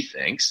how she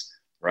thinks,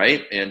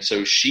 right? And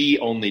so she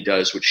only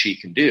does what she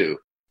can do.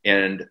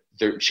 And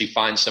she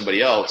finds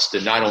somebody else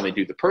to not only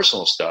do the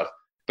personal stuff,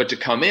 but to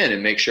come in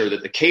and make sure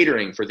that the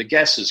catering for the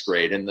guests is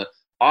great and the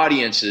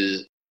audience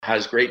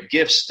has great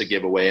gifts to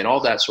give away and all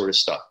that sort of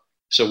stuff.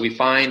 So we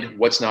find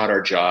what's not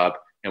our job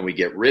and we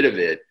get rid of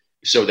it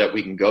so that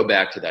we can go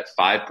back to that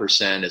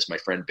 5%, as my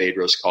friend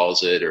Bedros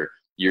calls it, or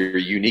your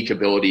unique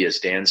ability, as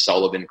Dan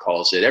Sullivan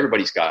calls it.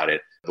 Everybody's got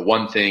it. The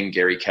one thing,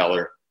 Gary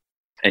Keller,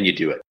 and you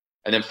do it.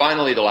 And then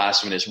finally, the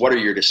last one is, what are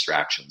your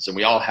distractions? And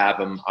we all have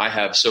them. I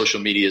have social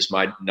media as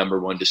my number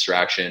one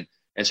distraction.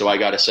 And so I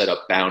got to set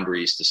up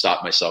boundaries to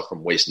stop myself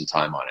from wasting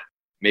time on it.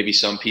 Maybe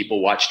some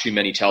people watch too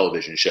many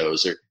television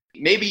shows, or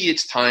maybe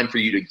it's time for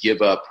you to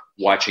give up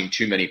watching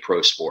too many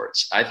pro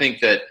sports. I think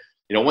that,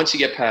 once you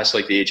get past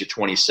like the age of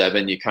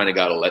 27, you kind of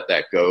got to let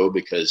that go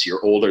because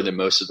you're older than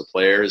most of the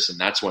players. And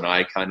that's when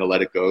I kind of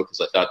let it go because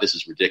I thought, this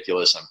is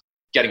ridiculous. I'm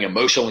getting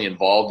emotionally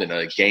involved in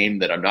a game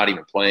that I'm not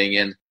even playing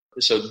in.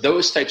 So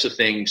those types of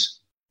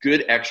things,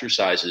 good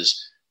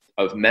exercises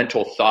of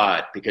mental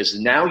thought, because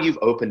now you've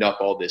opened up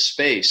all this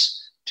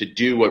space to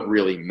do what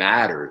really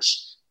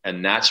matters.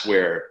 And that's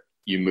where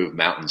you move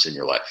mountains in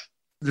your life.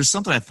 There's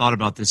something I thought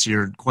about this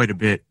year quite a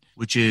bit,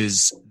 which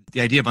is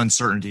the idea of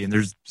uncertainty. And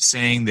there's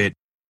saying that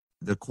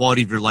the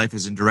quality of your life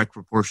is in direct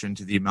proportion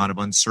to the amount of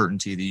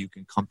uncertainty that you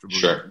can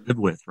comfortably live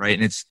with, right?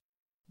 And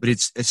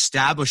it's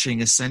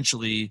establishing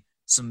essentially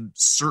some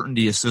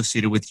certainty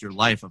associated with your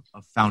life,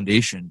 a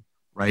foundation,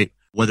 right?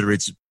 Whether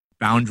it's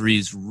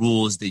boundaries,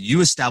 rules that you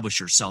establish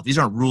yourself. These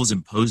aren't rules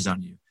imposed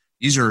on you.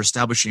 These are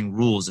establishing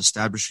rules,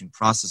 establishing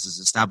processes,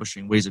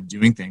 establishing ways of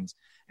doing things.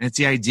 And it's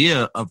the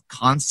idea of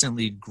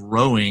constantly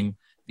growing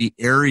the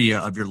area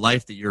of your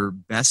life that you're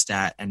best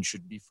at and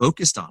should be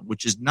focused on,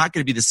 which is not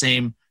going to be the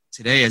same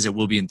today as it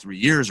will be in 3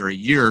 years or a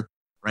year,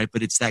 right?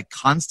 But it's that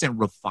constant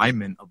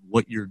refinement of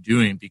what you're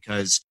doing,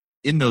 because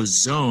in those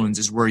zones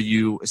is where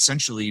you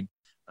essentially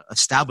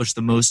establish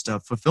the most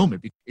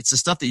fulfillment. It's the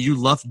stuff that you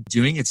love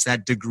doing. It's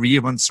that degree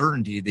of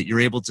uncertainty that you're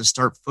able to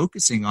start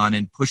focusing on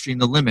and pushing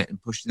the limit and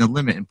pushing the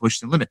limit and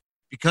pushing the limit,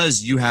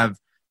 because you have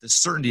the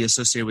certainty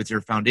associated with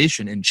your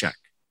foundation in check.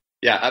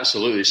 Yeah,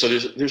 absolutely. So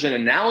there's an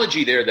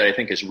analogy there that I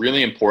think is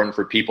really important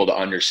for people to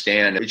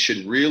understand. It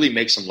should really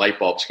make some light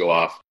bulbs go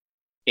off.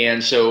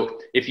 And so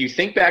if you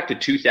think back to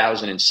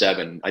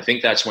 2007, I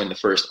think that's when the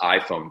first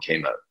iPhone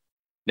came out.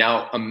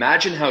 Now,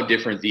 imagine how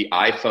different the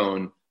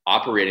iPhone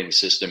operating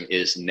system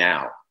is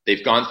now.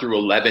 They've gone through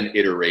 11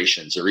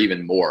 iterations or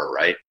even more,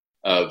 right,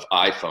 of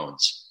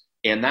iPhones.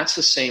 And that's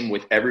the same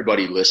with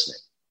everybody listening.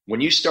 When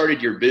you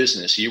started your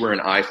business, you were an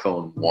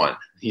iPhone 1.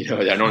 I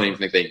don't even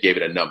think they gave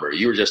it a number.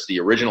 You were just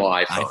the original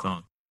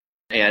iPhone.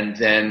 And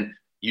then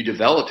you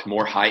developed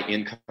more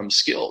high-income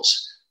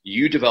skills.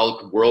 You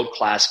developed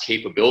world-class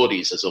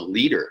capabilities as a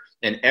leader.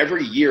 And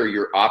every year,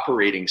 your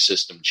operating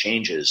system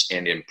changes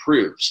and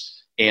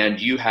improves. And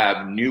you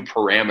have new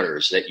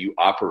parameters that you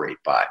operate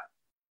by.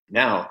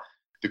 Now,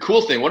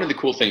 one of the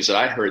cool things that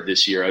I heard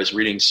this year, I was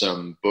reading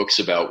some books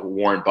about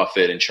Warren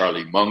Buffett and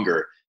Charlie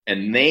Munger,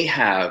 and they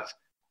have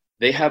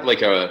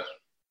like a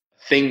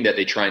thing that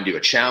they try and do,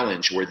 a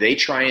challenge where they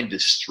try and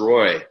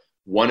destroy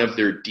one of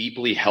their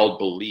deeply held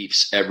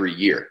beliefs every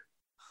year.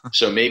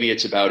 So maybe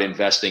it's about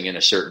investing in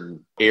a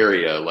certain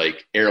area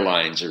like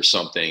airlines or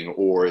something,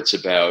 or it's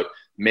about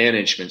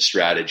management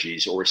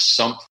strategies or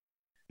something.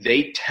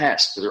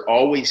 They're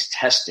always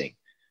testing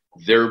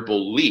their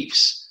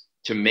beliefs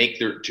to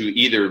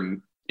either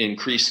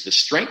increase the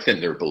strength in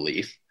their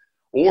belief,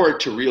 or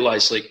to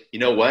realize, like, you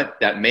know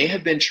what, that may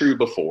have been true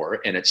before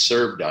and it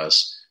served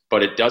us,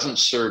 but it doesn't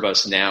serve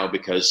us now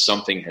because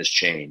something has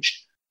changed.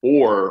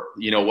 Or,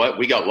 you know what,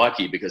 we got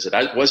lucky because it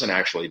wasn't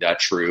actually that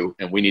true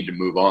and we need to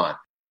move on.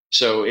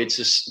 So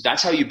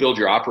that's how you build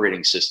your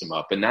operating system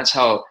up. And that's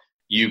how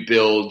You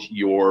build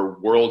your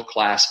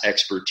world-class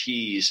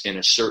expertise in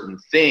a certain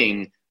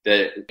thing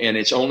and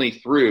it's only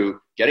through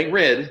getting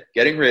rid,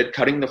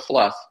 cutting the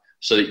fluff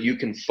so that you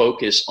can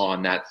focus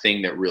on that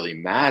thing that really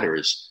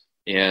matters.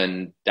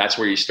 And that's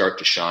where you start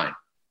to shine.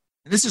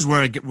 And this is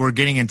where we're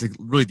getting into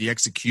really the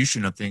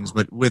execution of things.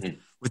 But with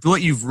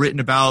what you've written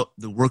about,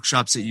 the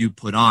workshops that you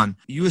put on,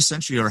 you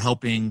essentially are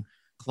helping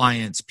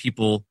clients,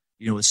 people,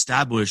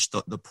 establish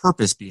the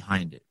purpose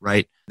behind it,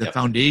 right? The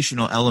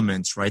foundational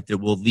elements, right, that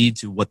will lead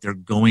to what they're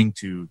going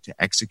to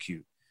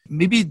execute.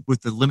 Maybe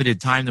with the limited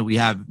time that we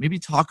have, maybe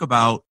talk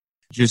about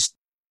just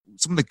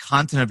some of the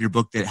content of your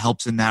book that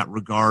helps in that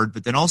regard,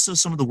 but then also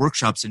some of the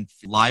workshops and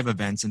live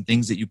events and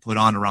things that you put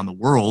on around the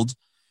world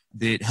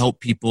that help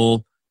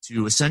people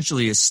to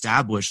essentially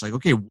establish, like,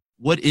 okay,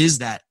 what is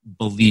that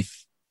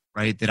belief,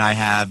 right, that I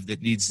have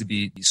that needs to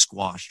be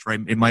squashed, right?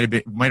 It might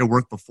have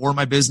worked before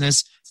my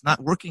business. It's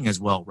not working as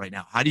well right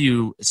now. How do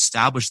you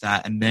establish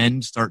that and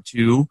then start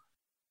to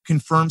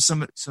confirm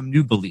some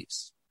new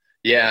beliefs?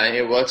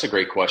 Yeah, well, that's a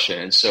great question.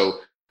 And so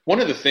one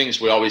of the things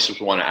we always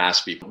want to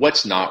ask people,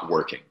 what's not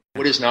working?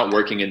 What is not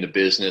working in the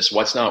business?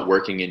 What's not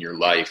working in your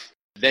life?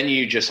 Then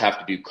you just have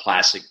to do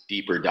classic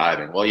deeper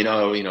diving.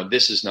 Well,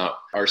 this is not,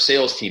 our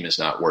sales team is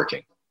not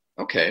working.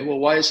 Okay, well,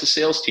 why is the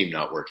sales team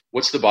not working?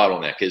 What's the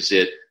bottleneck? Is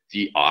it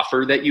the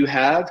offer that you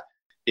have?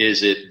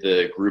 Is it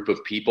the group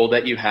of people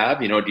that you have?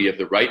 Do you have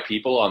the right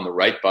people on the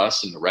right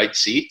bus and the right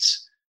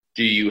seats?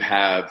 Do you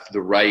have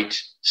the right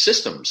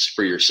systems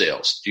for your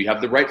sales? Do you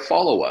have the right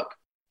follow-up?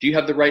 Do you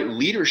have the right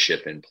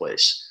leadership in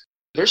place?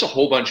 There's a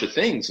whole bunch of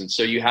things. And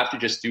so you have to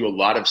just do a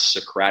lot of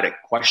Socratic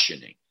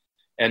questioning.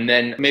 And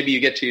then maybe you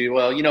get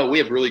to, we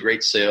have really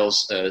great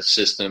sales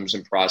systems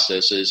and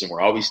processes, and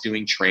we're always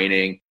doing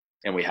training,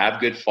 and we have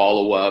good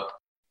follow-up,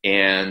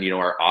 and,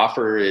 our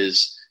offer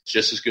is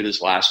just as good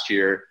as last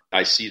year.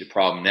 I see the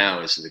problem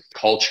now is the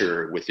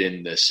culture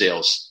within the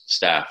sales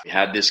staff. We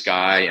had this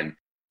guy, and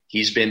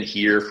he's been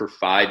here for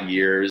 5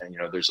 years. And,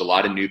 there's a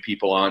lot of new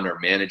people on. Our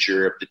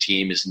manager of the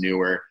team is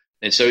newer.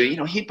 And so,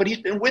 but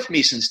he's been with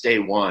me since day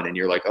one. And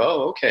you're like,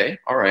 oh, okay,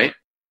 all right.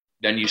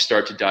 Then you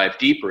start to dive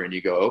deeper and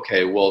you go,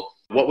 okay, well,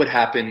 what would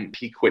happen if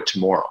he quit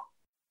tomorrow?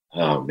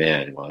 Oh,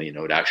 man, well,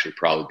 it'd actually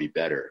probably be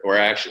better. Or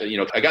actually,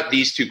 I got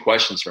these two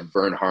questions from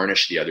Vern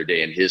Harnish the other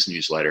day in his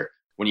newsletter.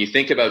 When you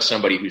think about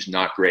somebody who's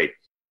not great,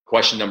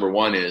 question number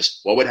one is,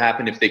 what would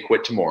happen if they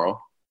quit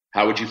tomorrow?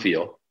 How would you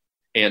feel?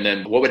 And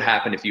then what would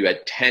happen if you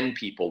had 10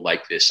 people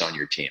like this on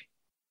your team?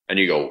 And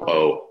you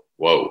go,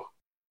 whoa,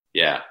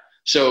 yeah.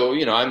 So,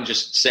 I'm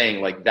just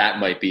saying, like, that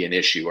might be an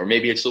issue. Or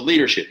maybe it's the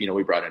leadership.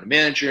 We brought in a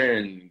manager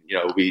and,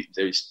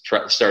 they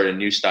started a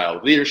new style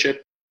of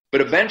leadership. But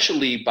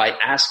eventually, by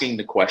asking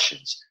the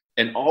questions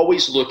and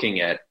always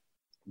looking at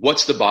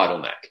what's the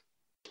bottleneck,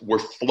 we're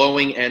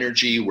flowing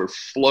energy, we're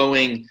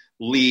flowing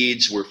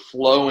leads, we're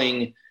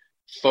flowing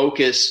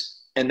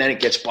focus, and then it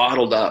gets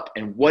bottled up.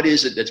 And what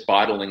is it that's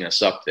bottling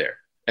us up there?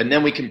 And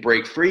then we can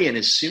break free. And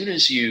as soon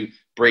as you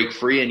break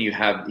free and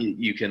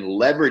you can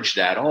leverage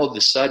that, all of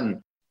a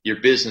sudden, your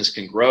business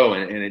can grow.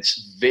 And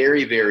it's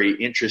very, very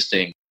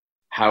interesting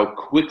how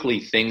quickly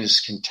things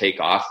can take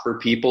off for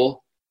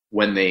people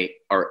when they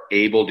are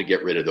able to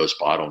get rid of those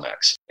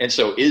bottlenecks. And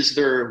so is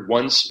there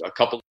a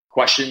couple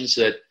questions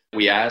that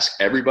we ask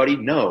everybody?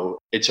 No,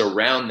 it's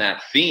around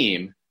that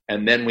theme.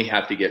 And then we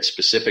have to get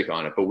specific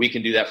on it. But we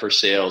can do that for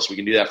sales. We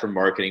can do that for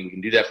marketing. We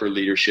can do that for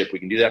leadership. We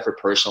can do that for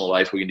personal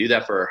life. We can do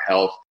that for our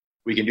health.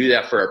 We can do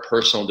that for our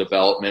personal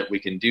development. We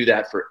can do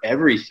that for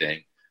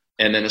everything.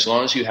 And then as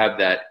long as you have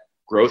that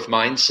growth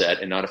mindset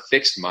and not a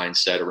fixed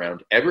mindset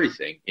around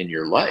everything in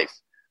your life,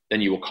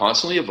 then you will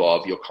constantly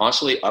evolve. You'll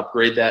constantly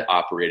upgrade that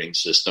operating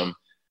system.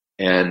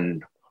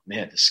 And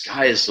man, the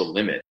sky is the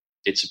limit.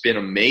 It's been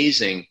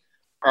amazing.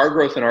 Our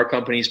growth in our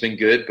company has been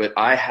good, but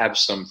I have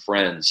some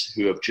friends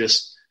who have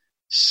just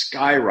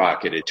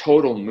skyrocketed,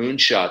 total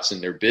moonshots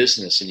in their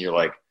business. And you're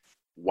like,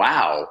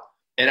 wow.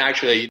 And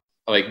actually,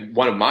 like,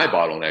 one of my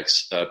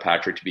bottlenecks,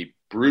 Patrick, to be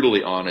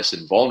brutally honest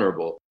and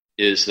vulnerable,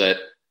 is that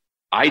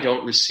I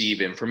don't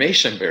receive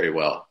information very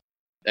well.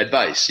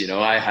 Advice,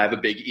 I have a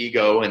big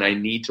ego and I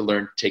need to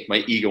learn to take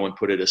my ego and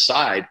put it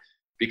aside,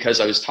 because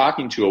I was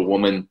talking to a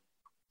woman,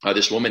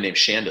 this woman named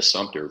Shanda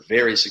Sumter,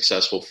 very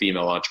successful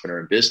female entrepreneur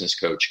and business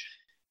coach.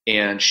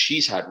 And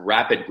she's had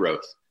rapid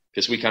growth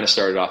because we kind of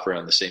started off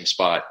around the same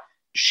spot.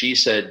 She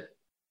said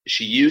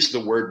she used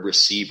the word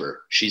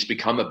receiver. She's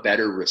become a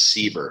better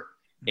receiver.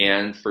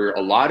 And for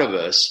a lot of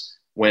us,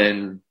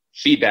 when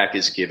feedback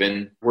is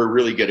given, we're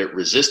really good at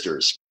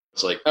resistors.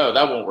 It's like, oh,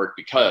 that won't work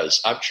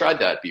because I've tried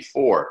that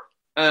before.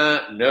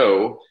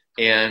 No.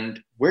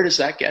 And where does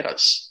that get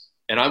us?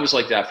 And I was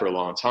like that for a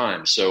long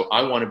time. So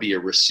I want to be a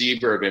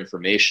receiver of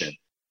information,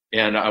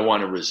 and I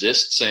want to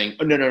resist saying,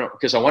 oh, no,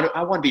 because I want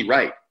to be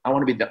right. I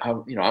want to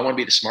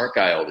be the smart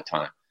guy all the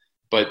time.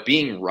 But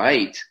being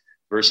right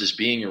versus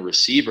being a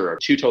receiver are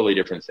two totally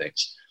different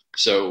things.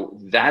 So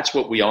that's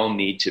what we all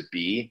need to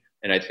be.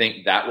 And I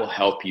think that will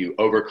help you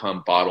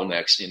overcome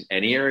bottlenecks in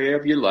any area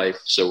of your life.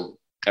 So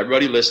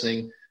everybody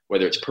listening,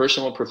 whether it's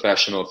personal or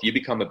professional, if you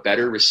become a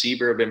better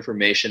receiver of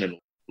information and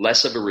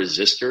less of a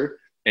resistor,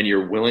 and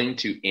you're willing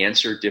to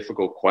answer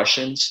difficult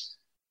questions,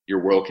 your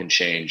world can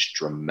change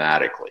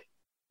dramatically.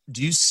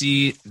 Do you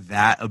see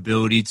that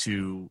ability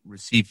to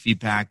receive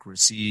feedback,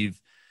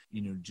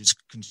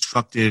 just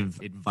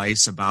constructive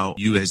advice about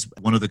you as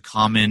one of the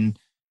common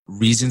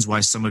reasons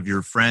why some of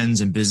your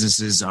friends and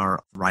businesses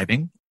are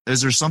thriving?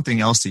 Is there something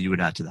else that you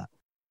would add to that?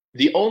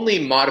 The only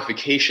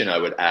modification I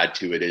would add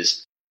to it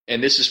is,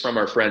 and this is from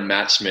our friend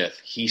Matt Smith,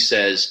 he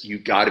says, you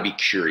got to be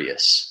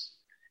curious.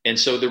 And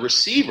so the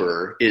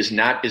receiver is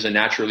a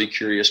naturally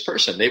curious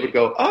person. They would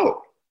go,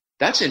 oh,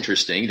 that's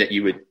interesting that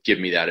you would give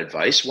me that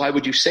advice. Why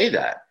would you say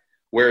that?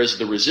 Whereas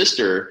the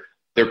resistor,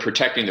 they're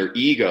protecting their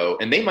ego,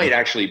 and they might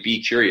actually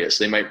be curious.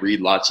 They might read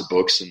lots of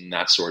books and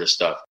that sort of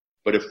stuff.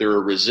 But if they're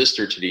a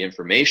resistor to the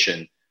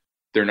information,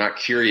 they're not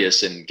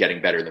curious and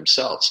getting better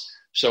themselves.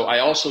 So I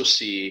also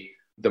see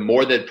the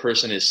more that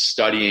person is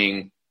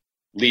studying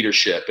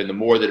leadership, and the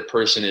more that a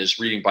person is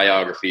reading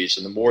biographies,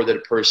 and the more that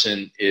a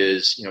person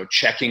is,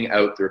 checking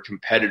out their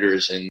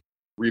competitors and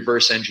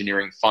reverse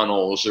engineering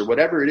funnels or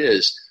whatever it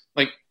is,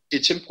 like,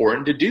 it's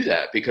important to do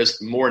that, because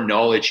the more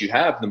knowledge you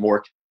have, the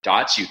more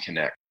dots you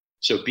connect.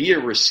 So be a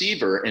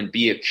receiver and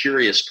be a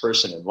curious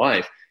person in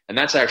life. And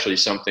that's actually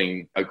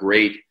a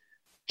great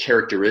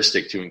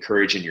characteristic to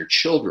encourage in your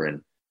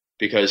children,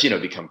 because,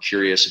 become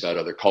curious about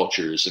other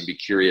cultures and be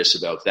curious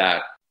about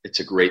that. It's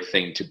a great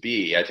thing to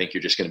be. I think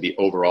you're just going to be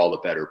overall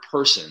a better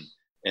person.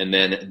 And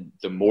then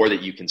the more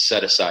that you can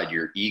set aside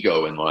your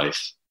ego in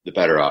life, the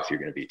better off you're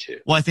going to be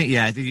too. Well, I think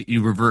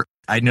you revert.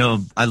 I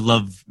know I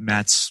love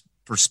Matt's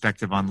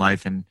perspective on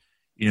life. And,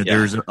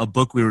 there's a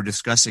book we were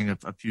discussing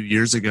a few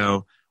years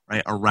ago,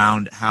 right,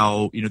 around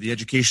how, the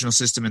educational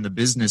system and the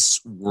business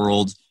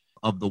world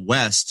of the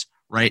West,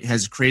 right,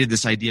 has created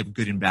this idea of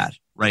good and bad,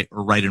 right,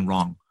 or right and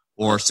wrong,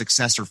 or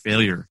success or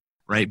failure,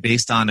 right,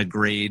 based on a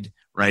grade,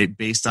 right,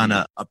 based on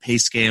a pay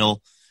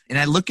scale. And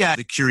I look at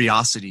the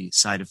curiosity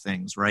side of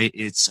things, right?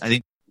 I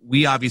think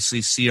we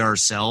obviously see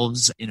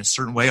ourselves in a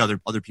certain way.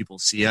 Other people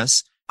see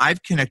us.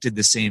 I've connected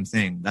the same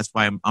thing. That's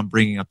why I'm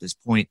bringing up this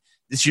point.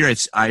 This year,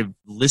 I've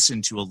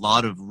listened to a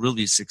lot of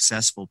really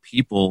successful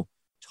people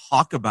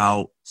talk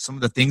about some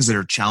of the things that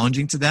are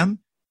challenging to them,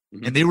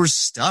 and they were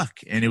stuck.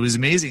 And it was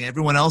amazing.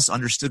 Everyone else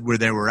understood where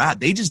they were at.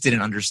 They just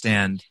didn't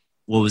understand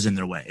what was in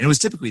their way. And it was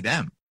typically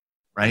them,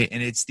 right?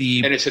 And it's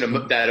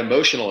that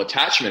emotional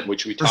attachment,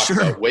 which we talked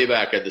about way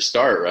back at the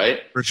start,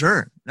 right? For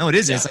sure. No, it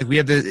is. Yeah. It's like we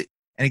have and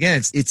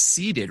again, it's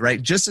seeded,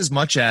 right? Just as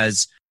much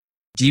as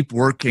deep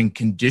work can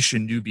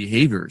condition new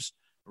behaviors,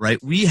 right?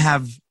 We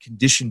have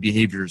conditioned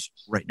behaviors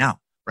right now,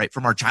 right?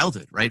 From our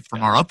childhood, right?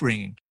 From our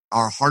upbringing,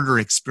 our harder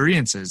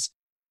experiences.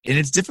 And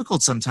it's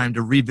difficult sometimes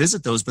to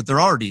revisit those, but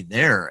they're already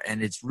there.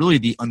 And it's really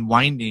the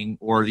unwinding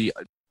or the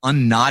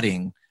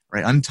unknotting,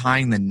 right?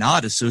 Untying the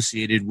knot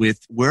associated with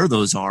where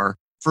those are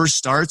first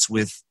starts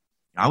with,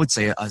 I would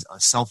say, a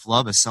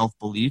self-love, a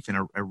self-belief,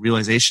 and a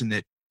realization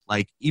that,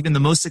 like, even the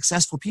most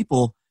successful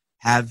people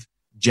have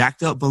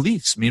jacked up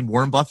beliefs. I mean,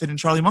 Warren Buffett and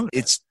Charlie Munger,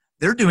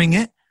 they're doing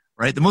it,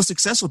 right? The most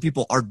successful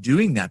people are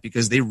doing that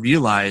because they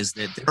realize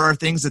that there are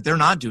things that they're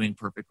not doing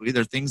perfectly.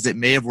 There are things that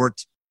may have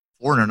worked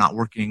before and are not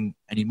working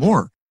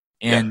anymore.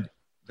 And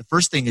the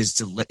first thing is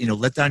to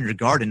let down your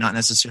guard and not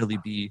necessarily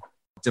be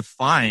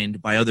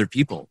defined by other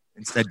people.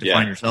 Instead,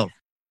 define yourself.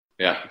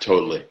 Yeah,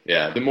 totally.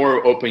 Yeah. The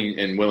more open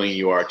and willing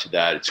you are to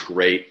that, it's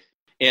great.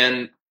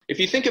 And if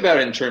you think about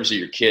it in terms of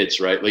your kids,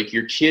 right? Like,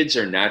 your kids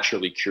are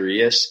naturally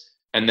curious,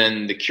 and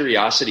then the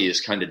curiosity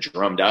is kind of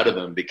drummed out of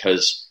them,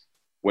 because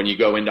when you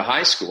go into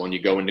high school and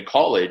you go into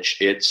college,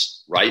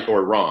 it's right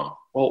or wrong.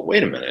 Well,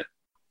 wait a minute.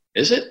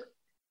 Is it?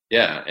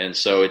 Yeah. And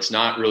so it's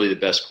not really the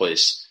best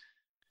place.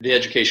 The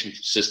education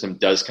system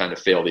does kind of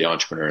fail the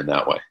entrepreneur in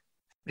that way.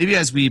 Maybe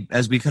as we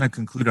kind of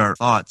conclude our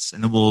thoughts,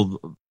 and then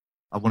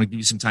I want to give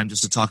you some time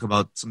just to talk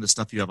about some of the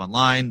stuff you have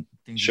online,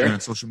 things you're doing on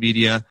social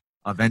media,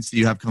 events that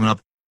you have coming up.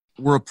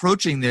 We're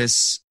approaching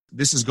this.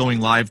 This is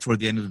going live toward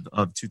the end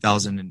of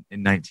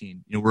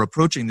 2019. We're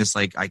approaching this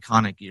like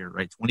iconic year,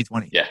 right?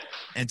 2020. Yeah.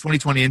 And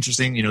 2020,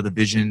 interesting, the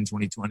vision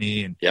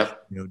 2020, and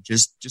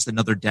just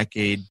another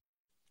decade.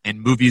 And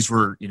movies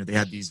were, they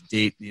had these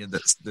the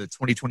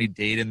 2020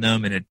 date in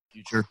them and a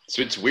future.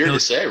 So it's weird to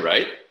say,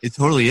 right? It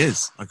totally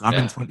is. Like, I'm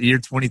in the year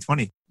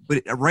 2020.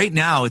 But right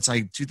now, it's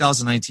like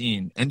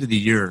 2019, end of the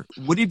year.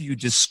 What have you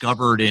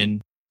discovered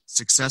in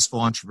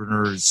successful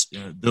entrepreneurs,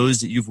 those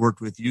that you've worked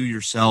with, you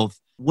yourself?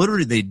 What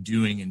are they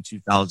doing in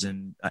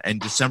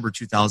December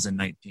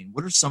 2019?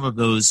 What are some of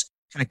those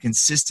kind of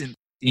consistent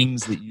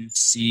things that you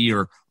see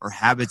or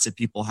habits that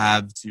people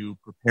have to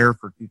prepare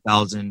for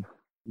 2000,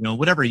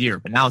 whatever year,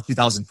 but now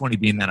 2020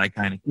 being that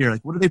iconic year?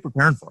 Like, what are they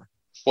preparing for?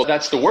 Well,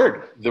 that's the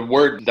word.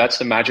 That's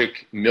the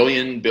magic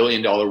 $1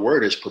 billion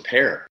word is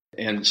prepare.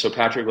 And so,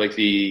 Patrick, like,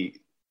 the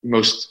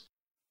most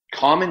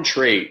common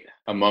trait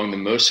among the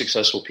most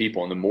successful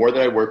people, and the more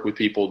that I work with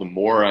people, the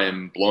more I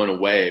am blown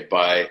away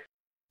by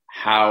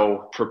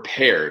how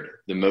prepared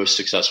the most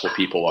successful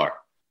people are.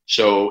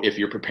 So if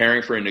you're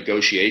preparing for a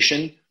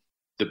negotiation,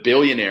 the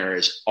billionaire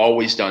has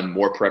always done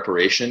more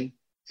preparation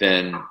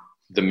than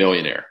the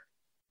millionaire,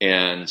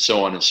 and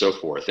so on and so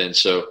forth. And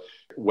so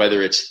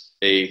whether it's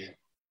a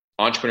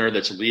entrepreneur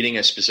that's leading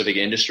a specific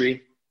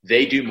industry,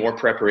 they do more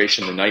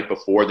preparation the night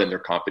before than their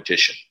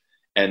competition.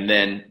 And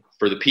then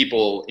for the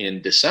people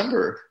in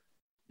December,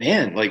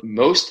 man, like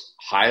most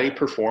high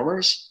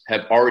performers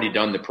have already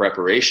done the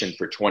preparation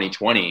for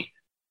 2020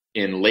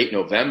 in late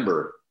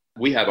November.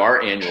 We have our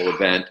annual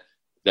event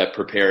that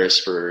prepares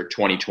for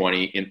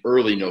 2020 in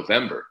early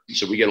November.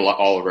 So we get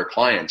all of our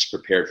clients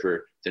prepared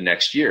for the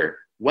next year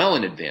well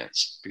in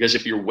advance. Because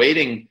if you're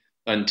waiting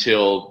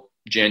until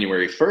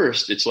January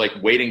 1st, it's like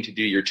waiting to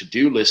do your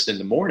to-do list in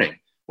the morning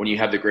when you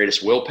have the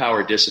greatest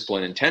willpower,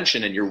 discipline,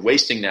 intention, and you're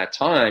wasting that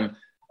time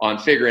on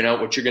figuring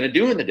out what you're going to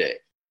do in the day.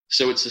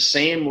 So it's the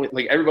same with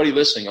like everybody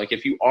listening. Like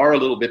if you are a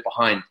little bit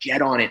behind,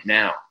 get on it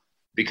now,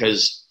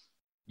 because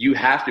you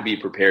have to be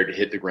prepared to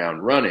hit the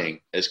ground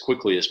running as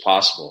quickly as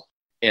possible.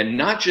 And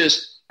not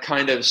just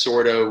kind of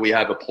sort of we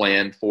have a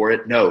plan for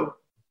it. No,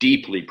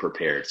 deeply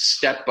prepared,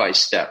 step by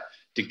step,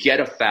 to get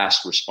a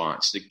fast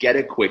response, to get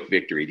a quick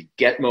victory, to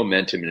get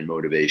momentum and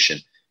motivation.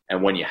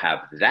 And when you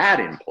have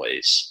that in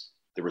place,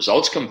 the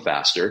results come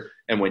faster.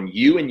 And when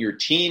you and your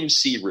team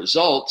see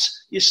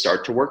results, you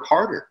start to work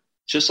harder.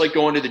 Just like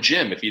going to the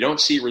gym. If you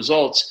don't see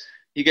results,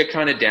 you get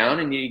kind of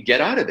down and you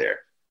get out of there.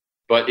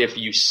 But if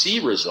you see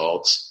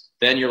results,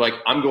 then you're like,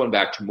 I'm going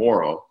back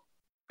tomorrow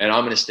and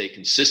I'm going to stay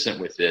consistent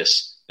with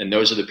this. And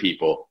those are the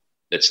people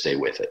that stay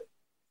with it.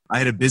 I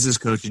had a business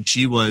coach and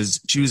she was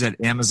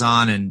at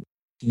Amazon and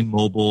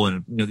T-Mobile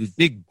and these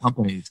big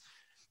companies.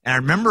 And I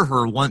remember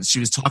her once, she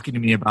was talking to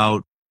me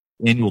about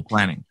annual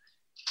planning.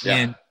 Yeah.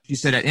 And she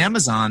said at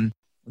Amazon,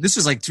 this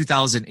was like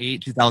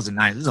 2008,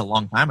 2009. This is a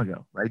long time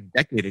ago, right?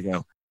 A decade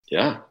ago.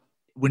 Yeah.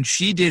 When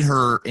she did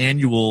her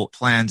annual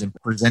plans and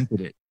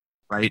presented it,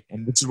 right?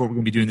 And this is what we're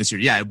going to be doing this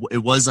year. Yeah, it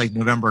was like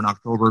November and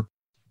October.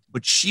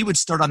 But she would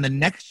start on the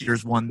next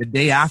year's one the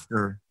day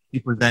after she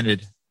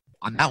presented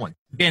on that one.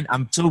 Again,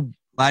 I'm so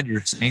glad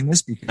you're saying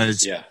this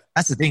because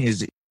that's the thing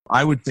is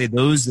I would say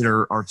those that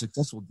are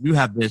successful do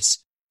have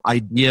this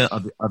idea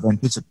of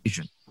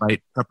anticipation,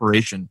 right?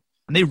 Preparation.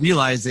 And they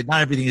realize that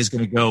not everything is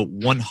going to go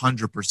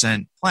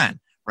 100% plan,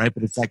 right?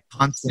 But it's that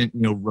constant,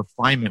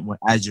 refinement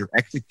as you're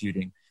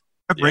executing.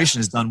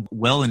 Preparation is done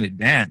well in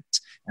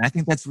advance. And I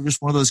think that's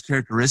just one of those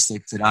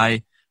characteristics that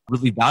I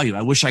really value.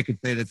 I wish I could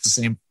say that's the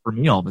same for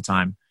me all the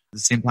time. At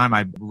the same time,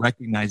 I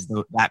recognize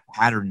that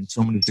pattern in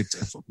so many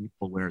successful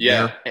people where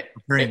they're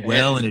preparing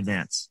well in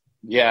advance.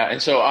 Yeah.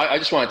 And so I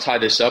just want to tie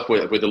this up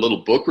with a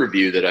little book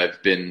review that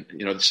I've been,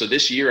 so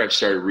this year I've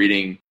started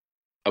reading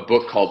a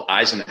book called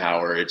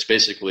Eisenhower. It's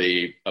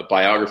basically a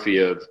biography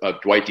of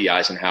Dwight D.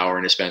 Eisenhower,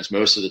 and it spends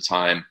most of the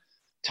time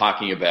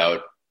talking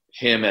about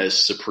him as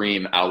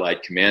Supreme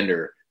Allied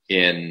Commander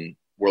in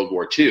World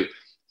War II.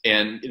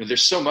 And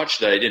there's so much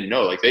that I didn't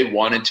know. Like they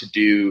wanted to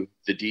do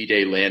the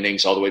D-Day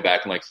landings all the way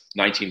back in like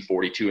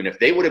 1942. And if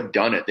they would have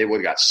done it, they would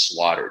have got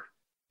slaughtered.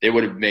 They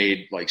would have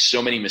made like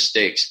so many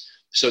mistakes.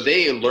 So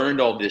they learned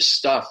all this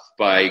stuff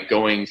by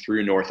going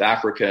through North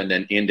Africa and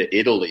then into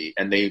Italy.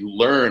 And they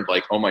learned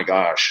like, oh my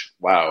gosh,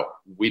 wow,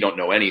 we don't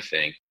know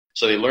anything.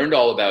 So they learned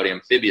all about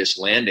amphibious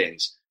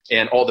landings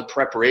and all the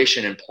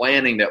preparation and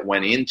planning that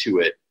went into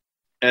it.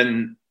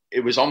 And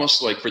it was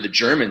almost like for the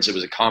Germans, it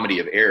was a comedy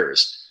of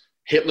errors.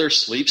 Hitler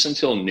sleeps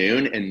until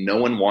noon and no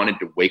one wanted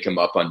to wake him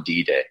up on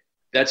D-Day.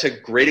 That's a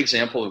great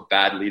example of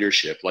bad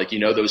leadership. Like,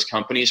 those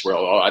companies where,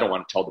 I don't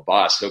want to tell the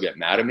boss, he'll get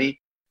mad at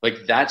me.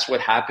 Like that's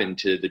what happened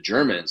to the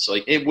Germans.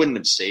 Like it wouldn't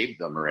have saved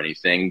them or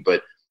anything,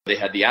 but they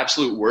had the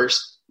absolute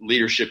worst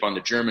leadership on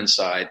the German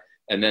side.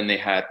 And then they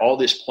had all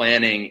this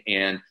planning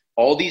and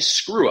all these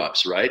screw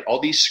ups, right? All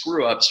these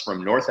screw ups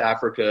from North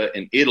Africa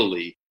and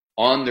Italy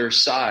on their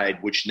side,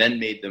 which then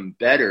made them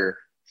better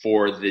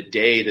for the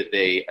day that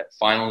they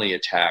finally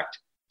attacked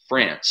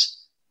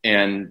France.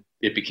 And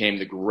it became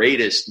the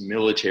greatest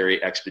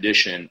military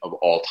expedition of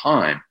all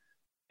time.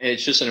 And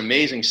it's just an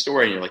amazing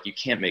story. And you're like, you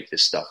can't make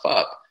this stuff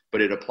up. But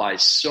it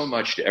applies so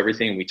much to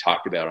everything we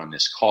talked about on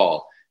this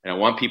call. And I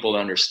want people to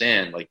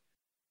understand,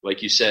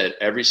 like you said,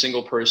 every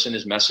single person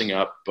is messing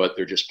up, but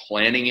they're just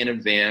planning in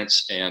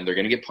advance and they're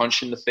going to get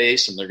punched in the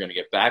face and they're going to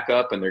get back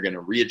up and they're going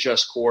to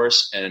readjust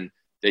course and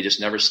they just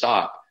never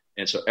stop.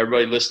 And so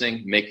everybody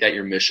listening, make that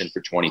your mission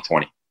for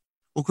 2020.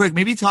 Well, Craig,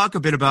 maybe talk a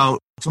bit about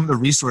some of the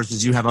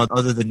resources you have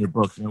other than your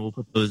book. We'll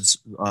put those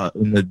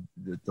in the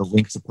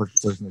links to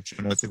purchase those in the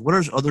show notes. Like,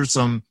 what are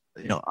some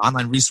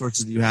online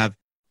resources that you have?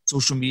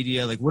 Social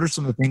media, like what are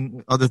some of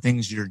the other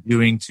things you're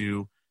doing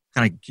to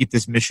kind of keep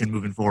this mission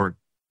moving forward?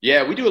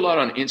 Yeah, we do a lot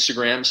on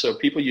Instagram. So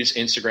people use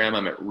Instagram.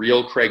 I'm at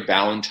Real Craig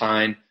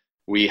Ballantyne.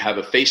 We have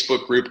a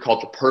Facebook group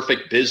called The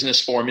Perfect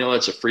Business Formula.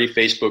 It's a free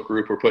Facebook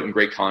group. We're putting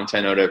great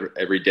content out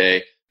every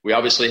day. We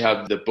obviously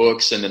have the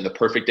books and then the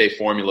Perfect Day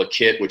Formula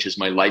Kit, which is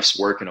my life's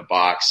work in a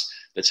box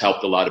that's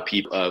helped a lot of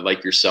people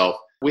like yourself.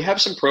 We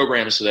have some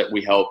programs so that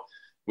we help.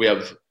 We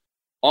have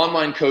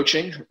online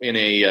coaching in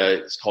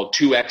it's called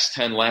 2X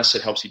 10 Less.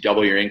 It helps you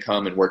double your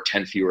income and work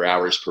 10 fewer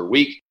hours per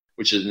week,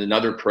 which is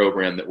another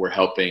program that we're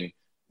helping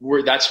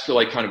that's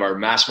like kind of our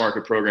mass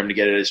market program to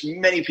get as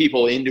many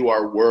people into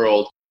our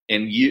world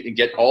and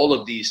get all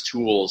of these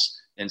tools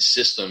and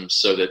systems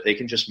so that they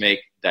can just make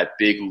that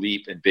big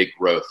leap and big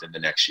growth in the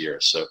next year.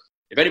 So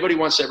if anybody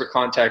wants to ever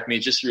contact me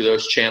just through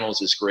those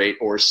channels is great,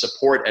 or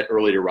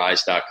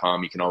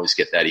support@earlytorise.com. You can always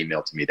get that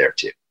email to me there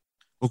too.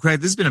 Well,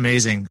 Craig, this has been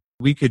amazing.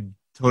 We could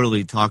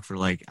totally talk for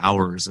like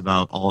hours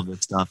about all of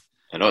this stuff.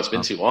 I know it's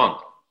been too long.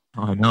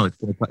 Oh, I know. It's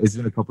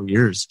been a couple of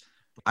years.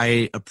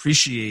 I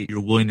appreciate your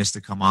willingness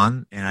to come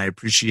on, and I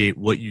appreciate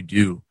what you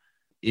do.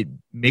 It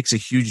makes a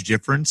huge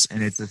difference,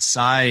 and it's a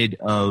side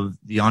of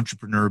the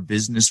entrepreneur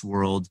business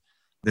world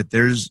that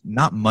there's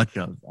not much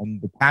of. And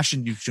the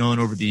passion you've shown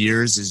over the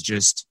years is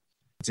just,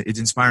 it's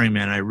inspiring,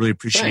 man. I really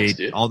appreciate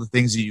all the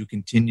things that you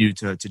continue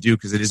to do,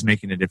 because it is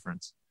making a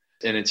difference.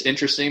 And it's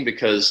interesting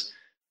because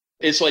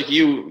it's like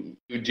you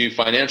do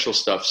financial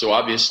stuff. So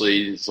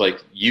obviously it's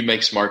like you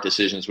make smart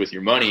decisions with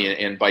your money.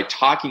 And by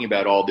talking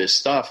about all this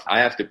stuff, I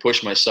have to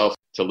push myself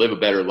to live a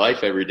better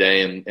life every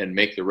day and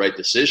make the right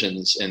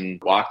decisions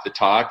and walk the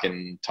talk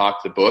and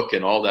talk the book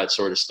and all that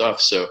sort of stuff.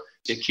 So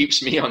it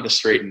keeps me on the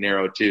straight and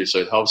narrow too. So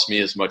it helps me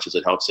as much as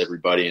it helps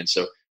everybody. And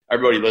so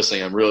everybody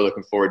listening, I'm really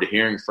looking forward to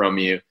hearing from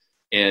you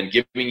and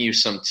giving you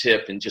some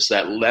tip and just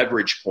that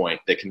leverage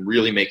point that can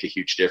really make a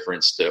huge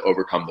difference to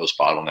overcome those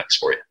bottlenecks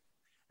for you.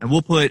 And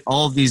we'll put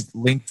all of these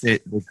links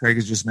that Craig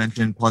has just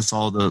mentioned, plus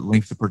all the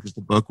links to purchase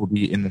the book, will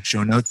be in the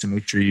show notes. So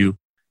make sure you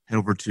head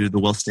over to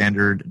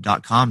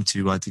thewealthstandard.com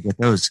to get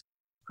those.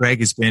 Craig,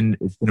 it's been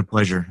a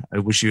pleasure. I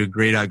wish you a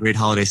great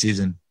holiday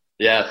season.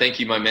 Yeah, thank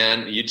you, my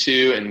man. You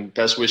too, and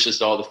best wishes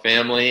to all the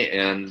family.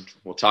 And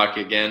we'll talk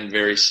again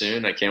very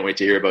soon. I can't wait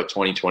to hear about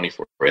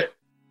 2024 for it.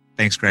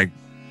 Thanks, Craig.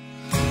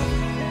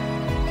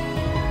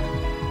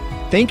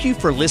 Thank you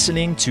for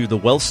listening to the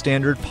Wealth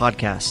Standard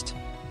Podcast.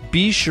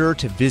 Be sure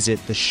to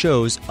visit the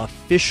show's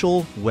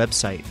official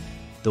website,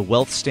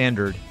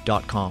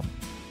 thewealthstandard.com,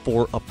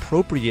 for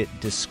appropriate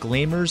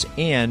disclaimers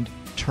and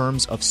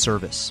terms of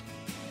service.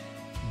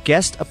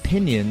 Guest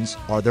opinions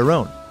are their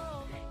own.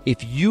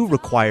 If you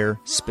require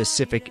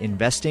specific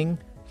investing,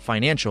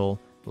 financial,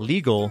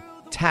 legal,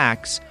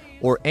 tax,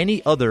 or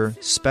any other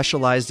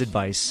specialized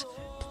advice,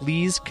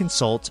 please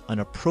consult an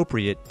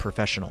appropriate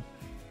professional.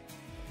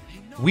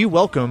 We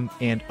welcome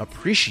and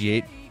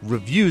appreciate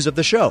reviews of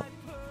the show.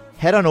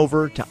 Head on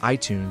over to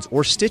iTunes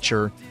or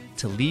Stitcher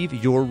to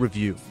leave your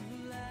review.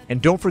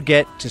 And don't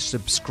forget to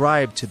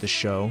subscribe to the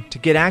show to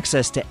get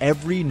access to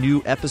every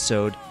new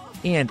episode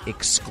and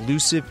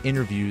exclusive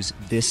interviews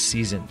this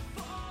season.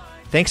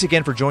 Thanks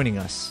again for joining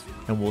us,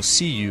 and we'll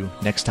see you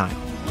next time.